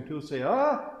live stream too say,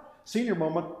 senior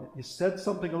moment, you said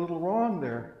something a little wrong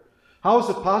there. How is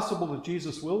it possible that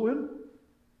Jesus will win?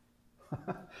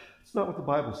 It's not what the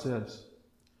Bible says.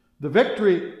 The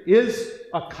victory is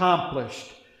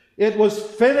accomplished. It was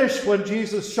finished when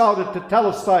Jesus shouted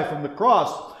Tetelestai from the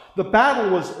cross. The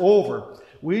battle was over.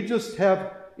 We just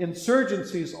have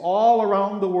insurgencies all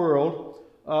around the world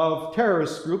of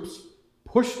terrorist groups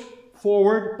pushed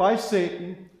forward by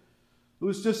Satan,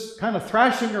 who's just kind of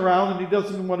thrashing around, and he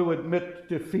doesn't want to admit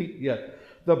defeat yet.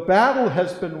 The battle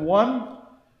has been won.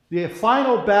 The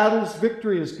final battle's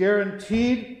victory is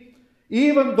guaranteed,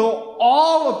 even though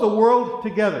all of the world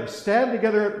together stand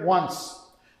together at once.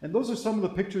 And those are some of the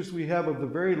pictures we have of the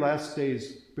very last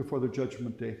days before the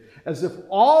judgment day. As if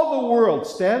all the world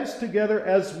stands together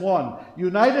as one,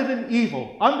 united in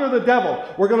evil, under the devil.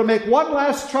 We're going to make one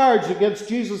last charge against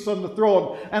Jesus on the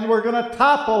throne, and we're going to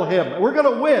topple him. We're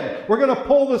going to win. We're going to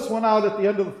pull this one out at the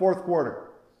end of the fourth quarter.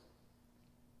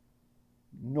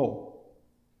 No.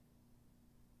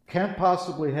 Can't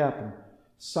possibly happen.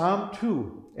 Psalm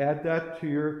 2, add that to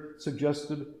your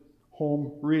suggested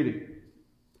home reading.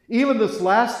 Even this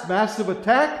last massive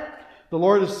attack, the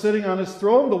Lord is sitting on his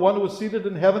throne. The one who is seated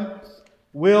in heaven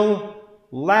will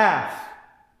laugh.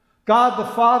 God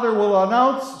the Father will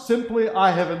announce simply,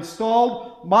 I have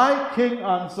installed my King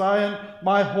on Zion,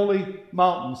 my holy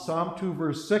mountain. Psalm 2,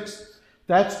 verse 6.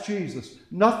 That's Jesus.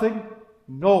 Nothing,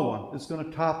 no one is going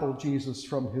to topple Jesus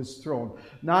from his throne.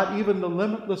 Not even the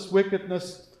limitless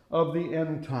wickedness of the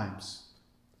end times.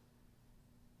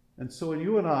 And so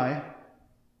you and I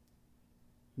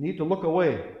need to look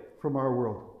away from our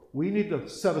world. we need to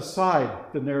set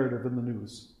aside the narrative in the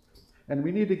news. And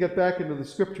we need to get back into the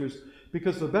scriptures,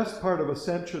 because the best part of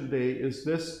Ascension Day is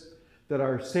this, that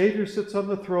our Savior sits on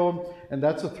the throne, and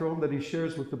that's a throne that he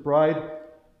shares with the bride,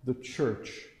 the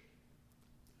church.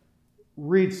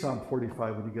 Read Psalm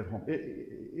 45 when you get home.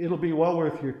 It'll be well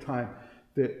worth your time.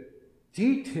 The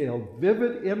detailed,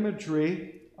 vivid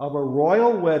imagery of a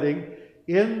royal wedding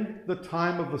in the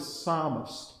time of the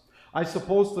psalmist. I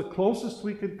suppose the closest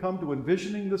we can come to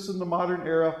envisioning this in the modern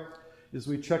era is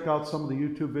we check out some of the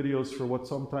YouTube videos for what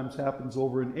sometimes happens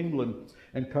over in England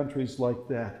and countries like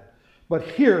that. But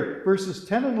here, verses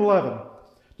 10 and 11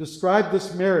 describe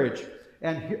this marriage.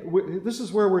 And this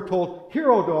is where we're told,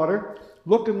 "Hear, O daughter,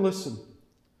 look and listen.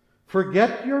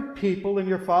 Forget your people and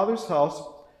your father's house,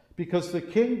 because the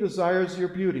king desires your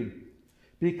beauty.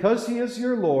 Because he is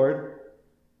your Lord,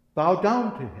 bow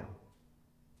down to him."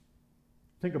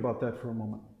 Think about that for a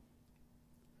moment.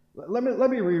 Let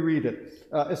me reread it,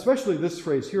 especially this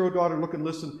phrase, "Hear, O daughter, look and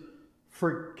listen.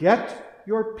 Forget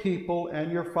your people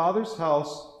and your father's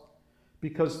house,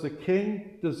 because the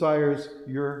king desires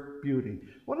your beauty."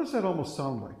 What does that almost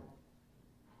sound like?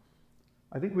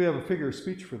 I think we have a figure of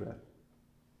speech for that.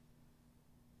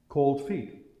 Cold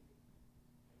feet.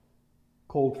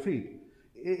 Cold feet.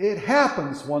 It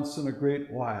happens once in a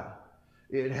great while.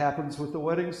 It happens with the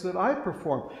weddings that I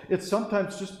perform. It's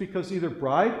sometimes just because either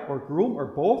bride or groom or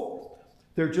both,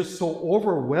 they're just so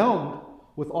overwhelmed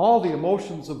with all the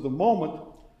emotions of the moment.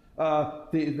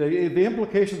 The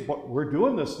implications, but we're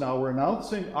doing this now. We're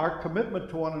announcing our commitment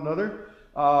to one another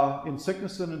in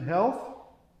sickness and in health,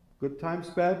 good times,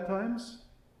 bad times,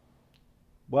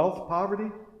 wealth,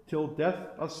 poverty, till death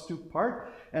us do part.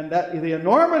 And that the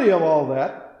enormity of all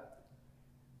that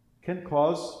can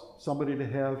cause somebody to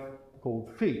have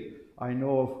cold feet. I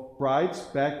know of brides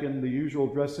back in the usual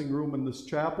dressing room in this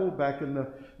chapel, back in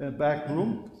the back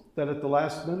room, that at the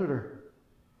last minute are,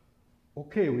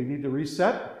 okay, we need to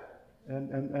reset.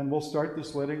 And we'll start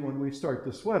this wedding when we start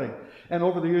this wedding. And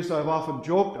over the years, I've often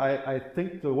joked, I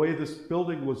think the way this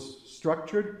building was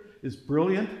structured is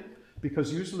brilliant,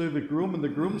 because usually the groom and the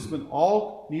groomsmen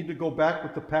all need to go back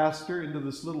with the pastor into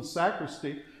this little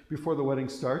sacristy before the wedding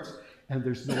starts, and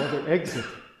there's no other exit.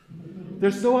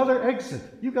 There's no other exit.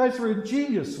 You guys were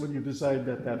ingenious when you designed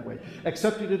that way,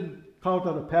 except you didn't count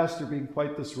on a pastor being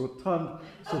quite this rotund,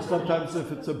 so sometimes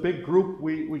if it's a big group,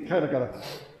 we kind of got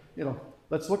to,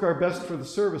 let's look our best for the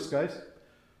service, guys.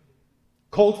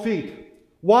 Cold feet.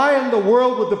 Why in the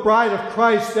world would the bride of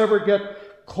Christ ever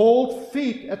get cold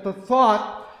feet at the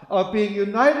thought of being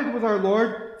united with our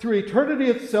Lord through eternity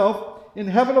itself in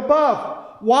heaven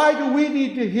above? Why do we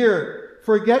need to hear,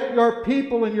 "Forget your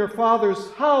people and your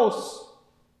father's house"?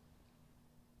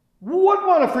 Who wouldn't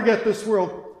want to forget this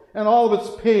world and all of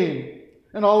its pain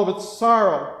and all of its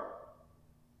sorrow?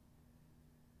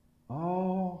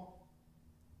 Oh.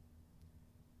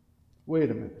 Wait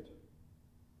a minute.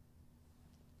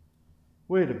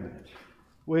 Wait a minute.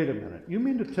 Wait a minute. You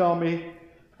mean to tell me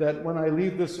that when I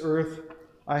leave this earth,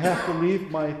 I have to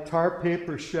leave my tar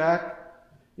paper shack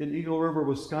in Eagle River,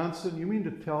 Wisconsin? You mean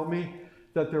to tell me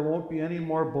that there won't be any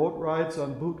more boat rides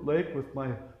on Boot Lake with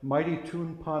my Mighty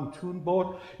Toon pontoon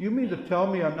boat? You mean to tell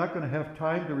me I'm not going to have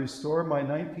time to restore my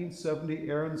 1970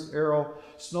 Aaron's Arrow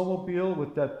snowmobile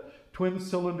with that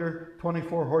twin-cylinder,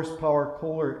 24-horsepower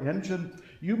Kohler engine?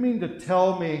 You mean to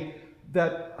tell me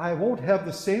that I won't have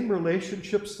the same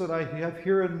relationships that I have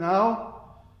here and now?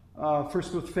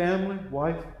 First with family,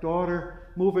 wife, daughter,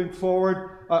 moving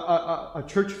forward, a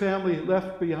church family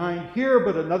left behind here,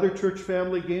 but another church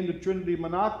family gained at Trinity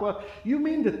Minocqua. You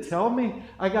mean to tell me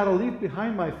I got to leave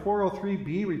behind my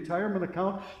 403B retirement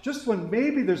account just when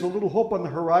maybe there's a little hope on the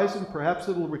horizon, perhaps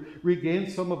it'll regain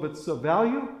some of its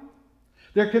value?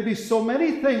 There can be so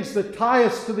many things that tie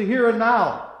us to the here and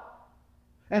now.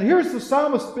 And here's the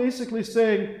psalmist basically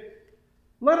saying,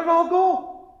 let it all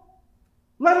go.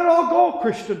 Let it all go,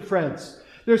 Christian friends.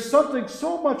 There's something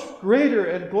so much greater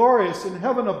and glorious in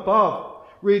heaven above.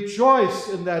 Rejoice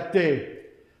in that day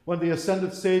when the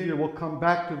ascended Savior will come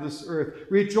back to this earth.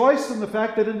 Rejoice in the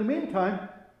fact that in the meantime,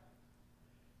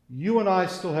 you and I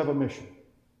still have a mission.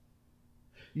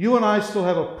 You and I still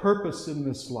have a purpose in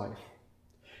this life.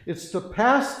 It's to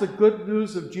pass the good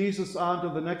news of Jesus on to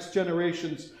the next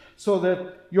generations so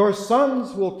that your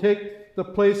sons will take the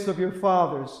place of your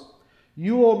fathers.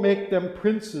 You will make them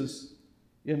princes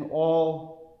in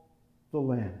all the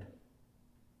land.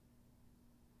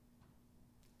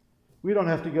 We don't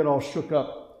have to get all shook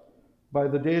up by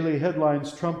the daily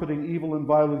headlines trumpeting evil and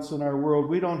violence in our world.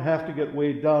 We don't have to get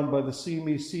weighed down by the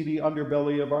seamy, seedy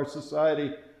underbelly of our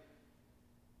society,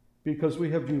 because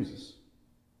we have Jesus.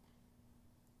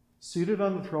 seated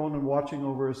on the throne and watching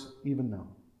over us even now.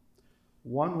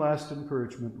 One last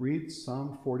encouragement, read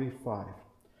Psalm 45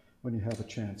 when you have a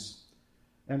chance.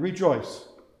 And rejoice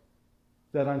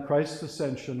that on Christ's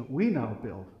ascension we now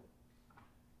build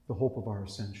the hope of our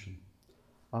ascension.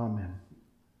 Amen.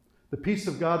 The peace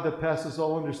of God that passes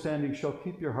all understanding shall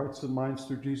keep your hearts and minds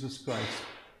through Jesus Christ,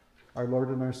 our Lord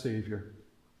and our Savior.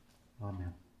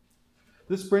 Amen.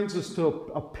 This brings us to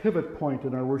a pivot point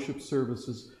in our worship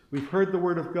services. We've heard the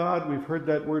Word of God. We've heard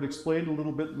that Word explained a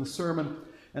little bit in the sermon.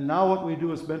 And now what we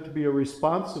do is meant to be a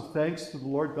response of thanks to the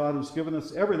Lord God who's given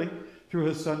us everything through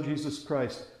his Son, Jesus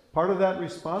Christ. Part of that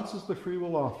response is the free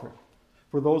will offering.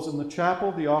 For those in the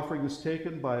chapel, the offering is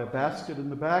taken by a basket in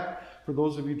the back. For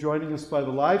those of you joining us by the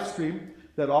live stream,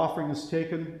 that offering is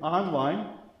taken online.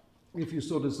 If you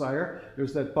so desire,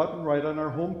 there's that button right on our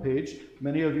homepage.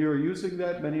 Many of you are using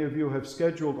that. Many of you have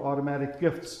scheduled automatic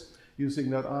gifts using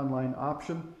that online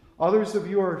option. Others of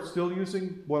you are still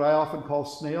using what I often call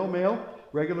snail mail,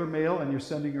 regular mail, and you're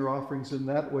sending your offerings in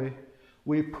that way.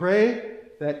 We pray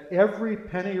that every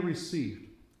penny received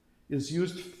is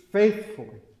used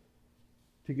faithfully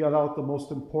to get out the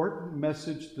most important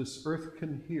message this earth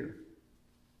can hear.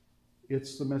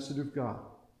 It's the message of God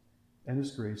and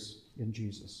his grace in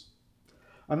Jesus.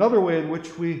 Another way in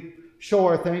which we show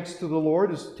our thanks to the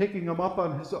Lord is taking him up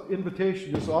on his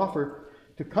invitation, his offer,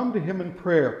 to come to him in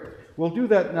prayer. We'll do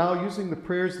that now using the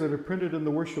prayers that are printed in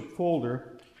the worship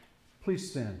folder.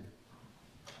 Please stand.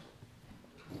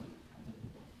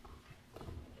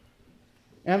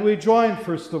 And we join,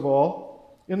 first of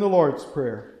all, in the Lord's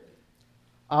Prayer.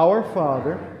 Our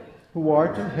Father, who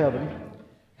art in heaven,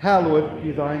 hallowed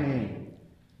be thy name.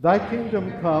 Thy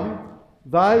kingdom come,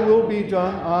 thy will be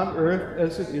done on earth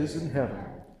as it is in heaven.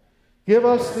 Give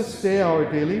us this day our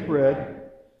daily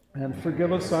bread, and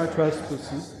forgive us our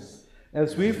trespasses,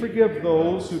 as we forgive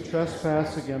those who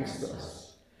trespass against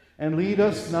us. And lead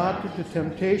us not into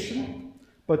temptation,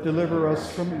 but deliver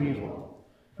us from evil.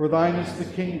 For thine is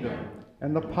the kingdom,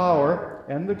 and the power,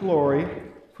 and the glory,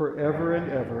 forever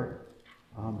and ever.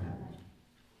 Amen.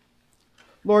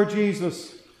 Lord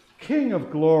Jesus, King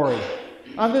of glory,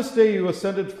 on this day you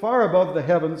ascended far above the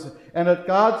heavens, and at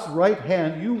God's right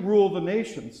hand you rule the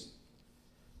nations.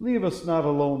 Leave us not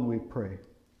alone, we pray,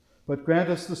 but grant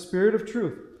us the Spirit of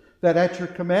truth, that at your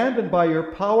command and by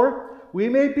your power we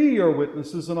may be your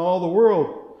witnesses in all the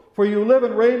world. For you live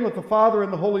and reign with the Father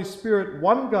and the Holy Spirit,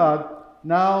 one God,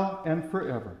 now and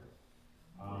forever.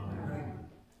 Amen.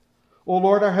 O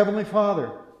Lord, our heavenly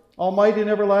Father, almighty and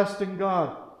everlasting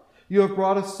God, you have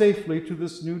brought us safely to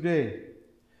this new day.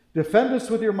 Defend us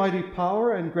with your mighty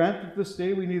power, and grant that this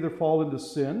day we neither fall into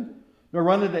sin, nor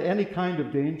run into any kind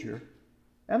of danger.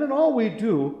 And in all we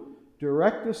do,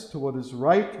 direct us to what is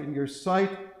right in your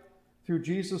sight, through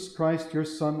Jesus Christ, your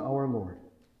Son, our Lord.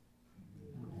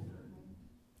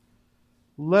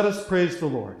 Let us praise the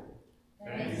Lord.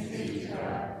 Thanks be to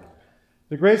God.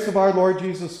 The grace of our Lord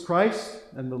Jesus Christ,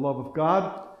 and the love of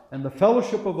God, and the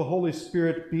fellowship of the Holy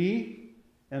Spirit be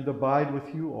and abide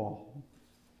with you all.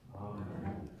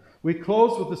 Amen. We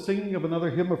close with the singing of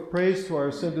another hymn of praise to our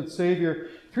ascended Savior,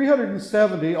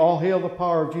 370, All Hail the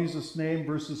Power of Jesus' Name,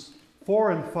 verses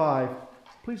 4 and 5.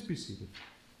 Please be seated.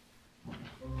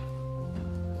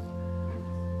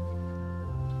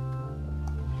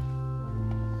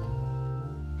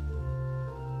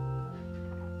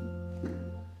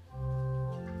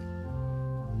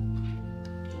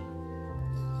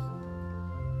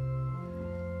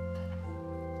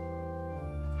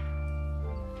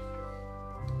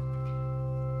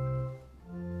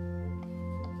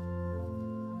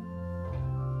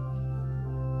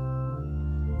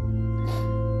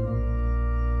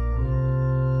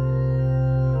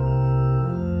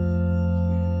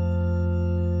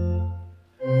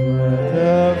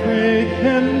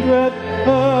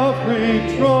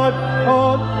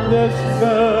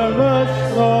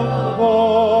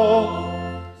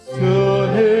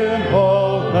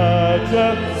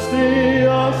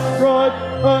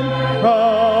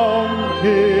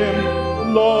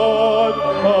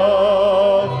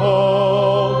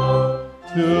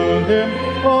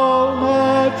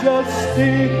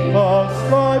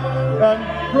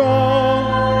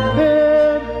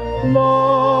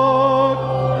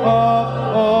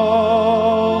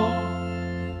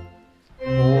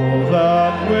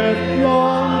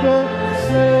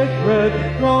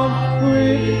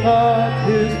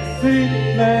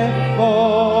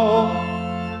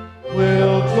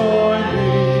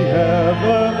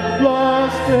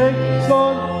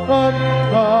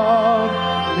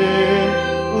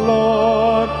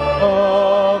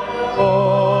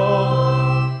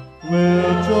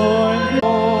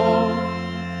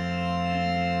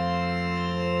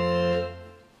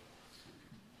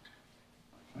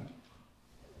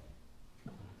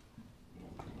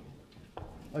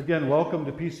 Again, welcome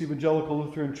to Peace Evangelical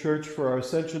Lutheran Church for our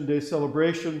Ascension Day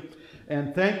celebration,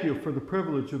 and thank you for the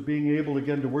privilege of being able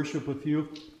again to worship with you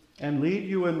and lead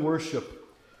you in worship.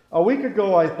 A week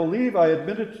ago, I believe I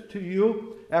admitted to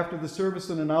you after the service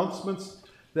and announcements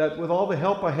that with all the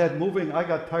help I had moving, I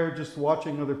got tired just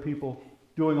watching other people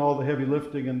doing all the heavy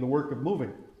lifting and the work of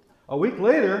moving. A week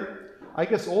later, I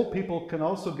guess old people can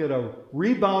also get a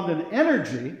rebound in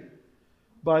energy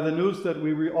by the news that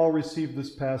we all received this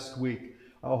past week.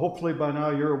 Hopefully by now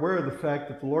you're aware of the fact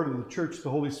that the Lord of the Church, the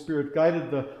Holy Spirit,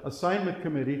 guided the assignment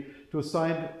committee to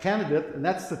assign a candidate, and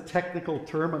that's the technical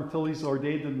term until he's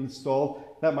ordained and installed.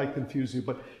 That might confuse you,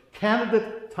 but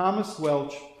candidate Thomas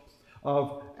Welch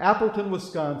of Appleton,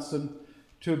 Wisconsin,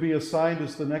 to be assigned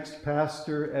as the next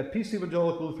pastor at Peace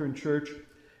Evangelical Lutheran Church.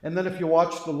 And then if you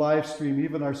watch the live stream,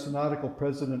 even our synodical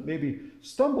president maybe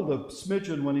stumbled a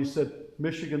smidgen when he said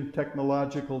Michigan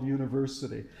Technological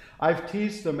University. I've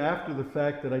teased them after the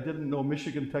fact that I didn't know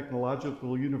Michigan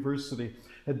Technological University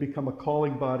had become a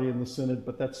calling body in the synod,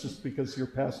 but that's just because your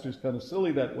pastor's kind of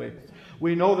silly that way.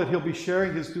 We know that he'll be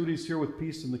sharing his duties here with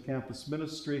Peace in the campus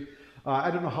ministry. I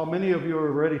don't know how many of you have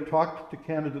already talked to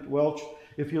candidate Welch.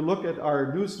 If you look at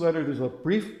our newsletter, there's a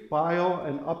brief bio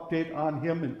and update on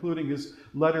him, including his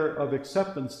letter of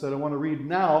acceptance that I want to read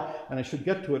now, and I should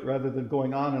get to it rather than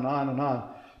going on and on and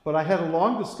on. But I had a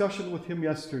long discussion with him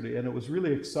yesterday, and it was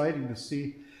really exciting to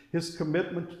see his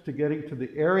commitment to getting to the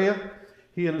area.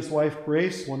 He and his wife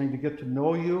Grace wanting to get to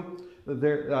know you.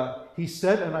 He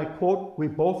said, and I quote, "We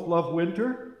both love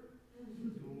winter."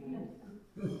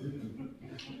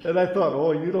 And I thought,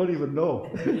 oh, you don't even know.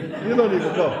 You don't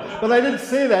even know. But I didn't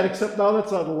say that, except now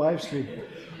that's on the live stream.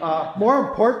 More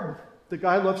important, the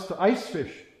guy loves to ice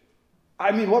fish.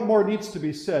 I mean, what more needs to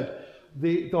be said?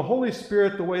 The Holy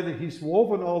Spirit, the way that he's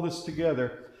woven all this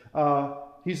together,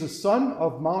 he's a son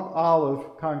of Mount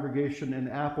Olive congregation in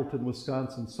Appleton,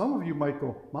 Wisconsin. Some of you might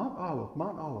go, Mount Olive,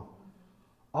 Mount Olive.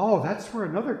 Oh, that's where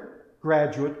another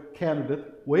graduate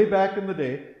candidate, way back in the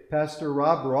day, Pastor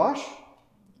Rob Roche,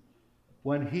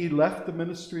 when he left the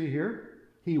ministry here,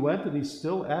 he went and he's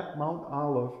still at Mount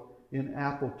Olive in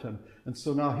Appleton. And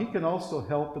so now he can also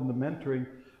help in the mentoring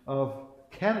of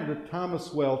candidate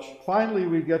Thomas Welch. Finally,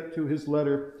 we get to his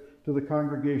letter to the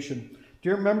congregation.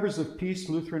 Dear members of Peace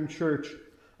Lutheran Church,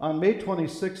 on May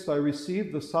 26th, I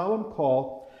received the solemn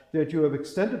call that you have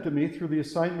extended to me through the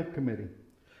assignment committee.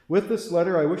 With this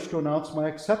letter, I wish to announce my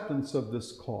acceptance of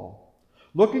this call.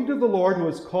 Looking to the Lord who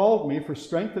has called me for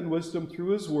strength and wisdom through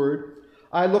his word,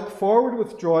 I look forward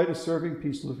with joy to serving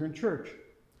Peace Lutheran Church.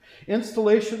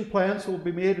 Installation plans will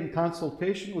be made in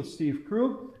consultation with Steve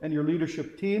Krug and your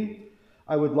leadership team.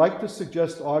 I would like to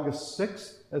suggest August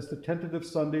 6th as the tentative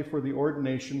Sunday for the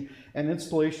ordination and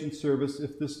installation service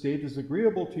if this date is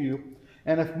agreeable to you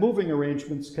and if moving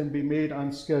arrangements can be made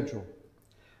on schedule.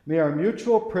 May our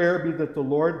mutual prayer be that the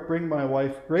Lord bring my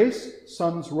wife Grace,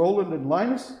 sons Roland and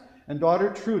Linus, and daughter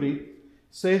Trudy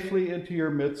safely into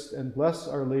your midst and bless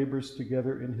our labors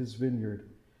together in his vineyard.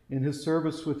 In his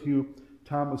service with you,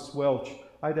 Thomas Welch,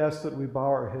 I'd ask that we bow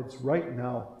our heads right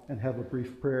now and have a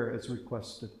brief prayer as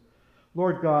requested.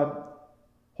 Lord God,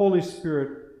 Holy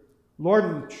Spirit, Lord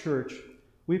of the Church,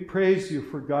 we praise you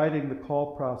for guiding the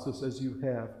call process as you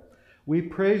have. We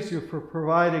praise you for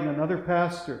providing another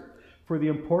pastor for the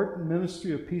important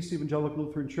ministry of Peace Evangelical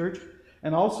Lutheran Church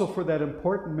and also for that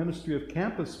important ministry of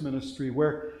campus ministry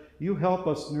where you help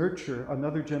us nurture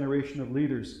another generation of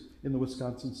leaders in the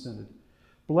Wisconsin Synod.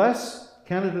 Bless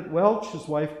candidate Welch, his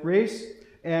wife Grace,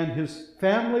 and his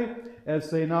family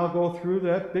as they now go through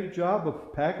that big job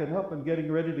of packing up and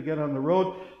getting ready to get on the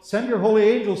road. Send your holy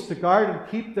angels to guard and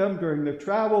keep them during their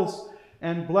travels,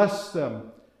 and bless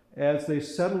them as they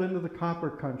settle into the copper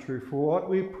country, for what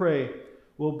we pray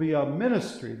will be a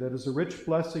ministry that is a rich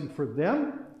blessing for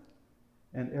them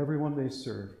and everyone they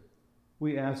serve.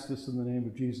 We ask this in the name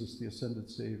of Jesus, the ascended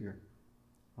Savior.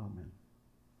 Amen.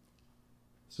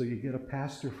 So you get a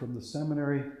pastor from the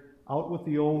seminary, out with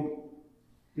the old,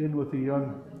 in with the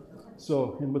young,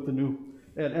 so in with the new.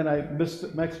 And I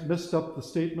missed up the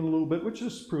statement a little bit, which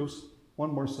just proves one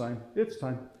more sign. It's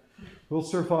time. We'll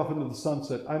surf off into the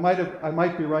sunset. I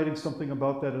might be writing something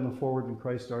about that in a Forward in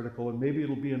Christ article, and maybe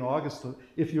it'll be in August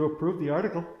if you approve the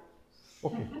article.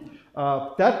 Okay.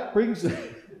 That brings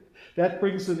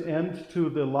an end to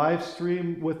the live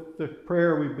stream with the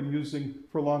prayer we've been using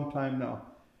for a long time now.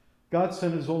 God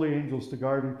sent his holy angels to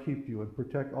guard and keep you and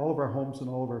protect all of our homes and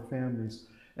all of our families.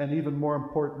 And even more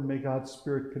important, may God's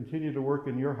Spirit continue to work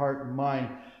in your heart and mind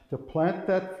to plant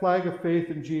that flag of faith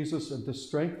in Jesus and to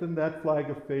strengthen that flag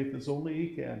of faith as only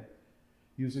he can,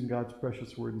 using God's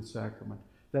precious word and sacrament.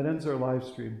 That ends our live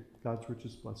stream. God's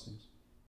richest blessings.